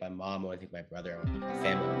my mom. I want to thank my brother. I want to thank my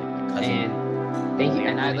family. I want to thank my cousin. And thank you.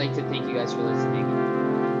 And I'd like to thank you guys for listening.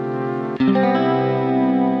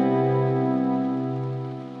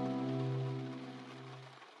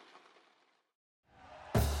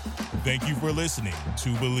 Thank you for listening to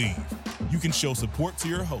Believe. You can show support to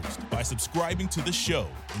your host by subscribing to the show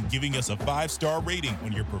and giving us a 5-star rating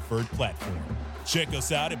on your preferred platform. Check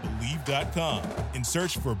us out at Believe.com and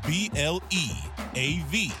search for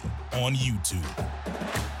BLEAV on YouTube.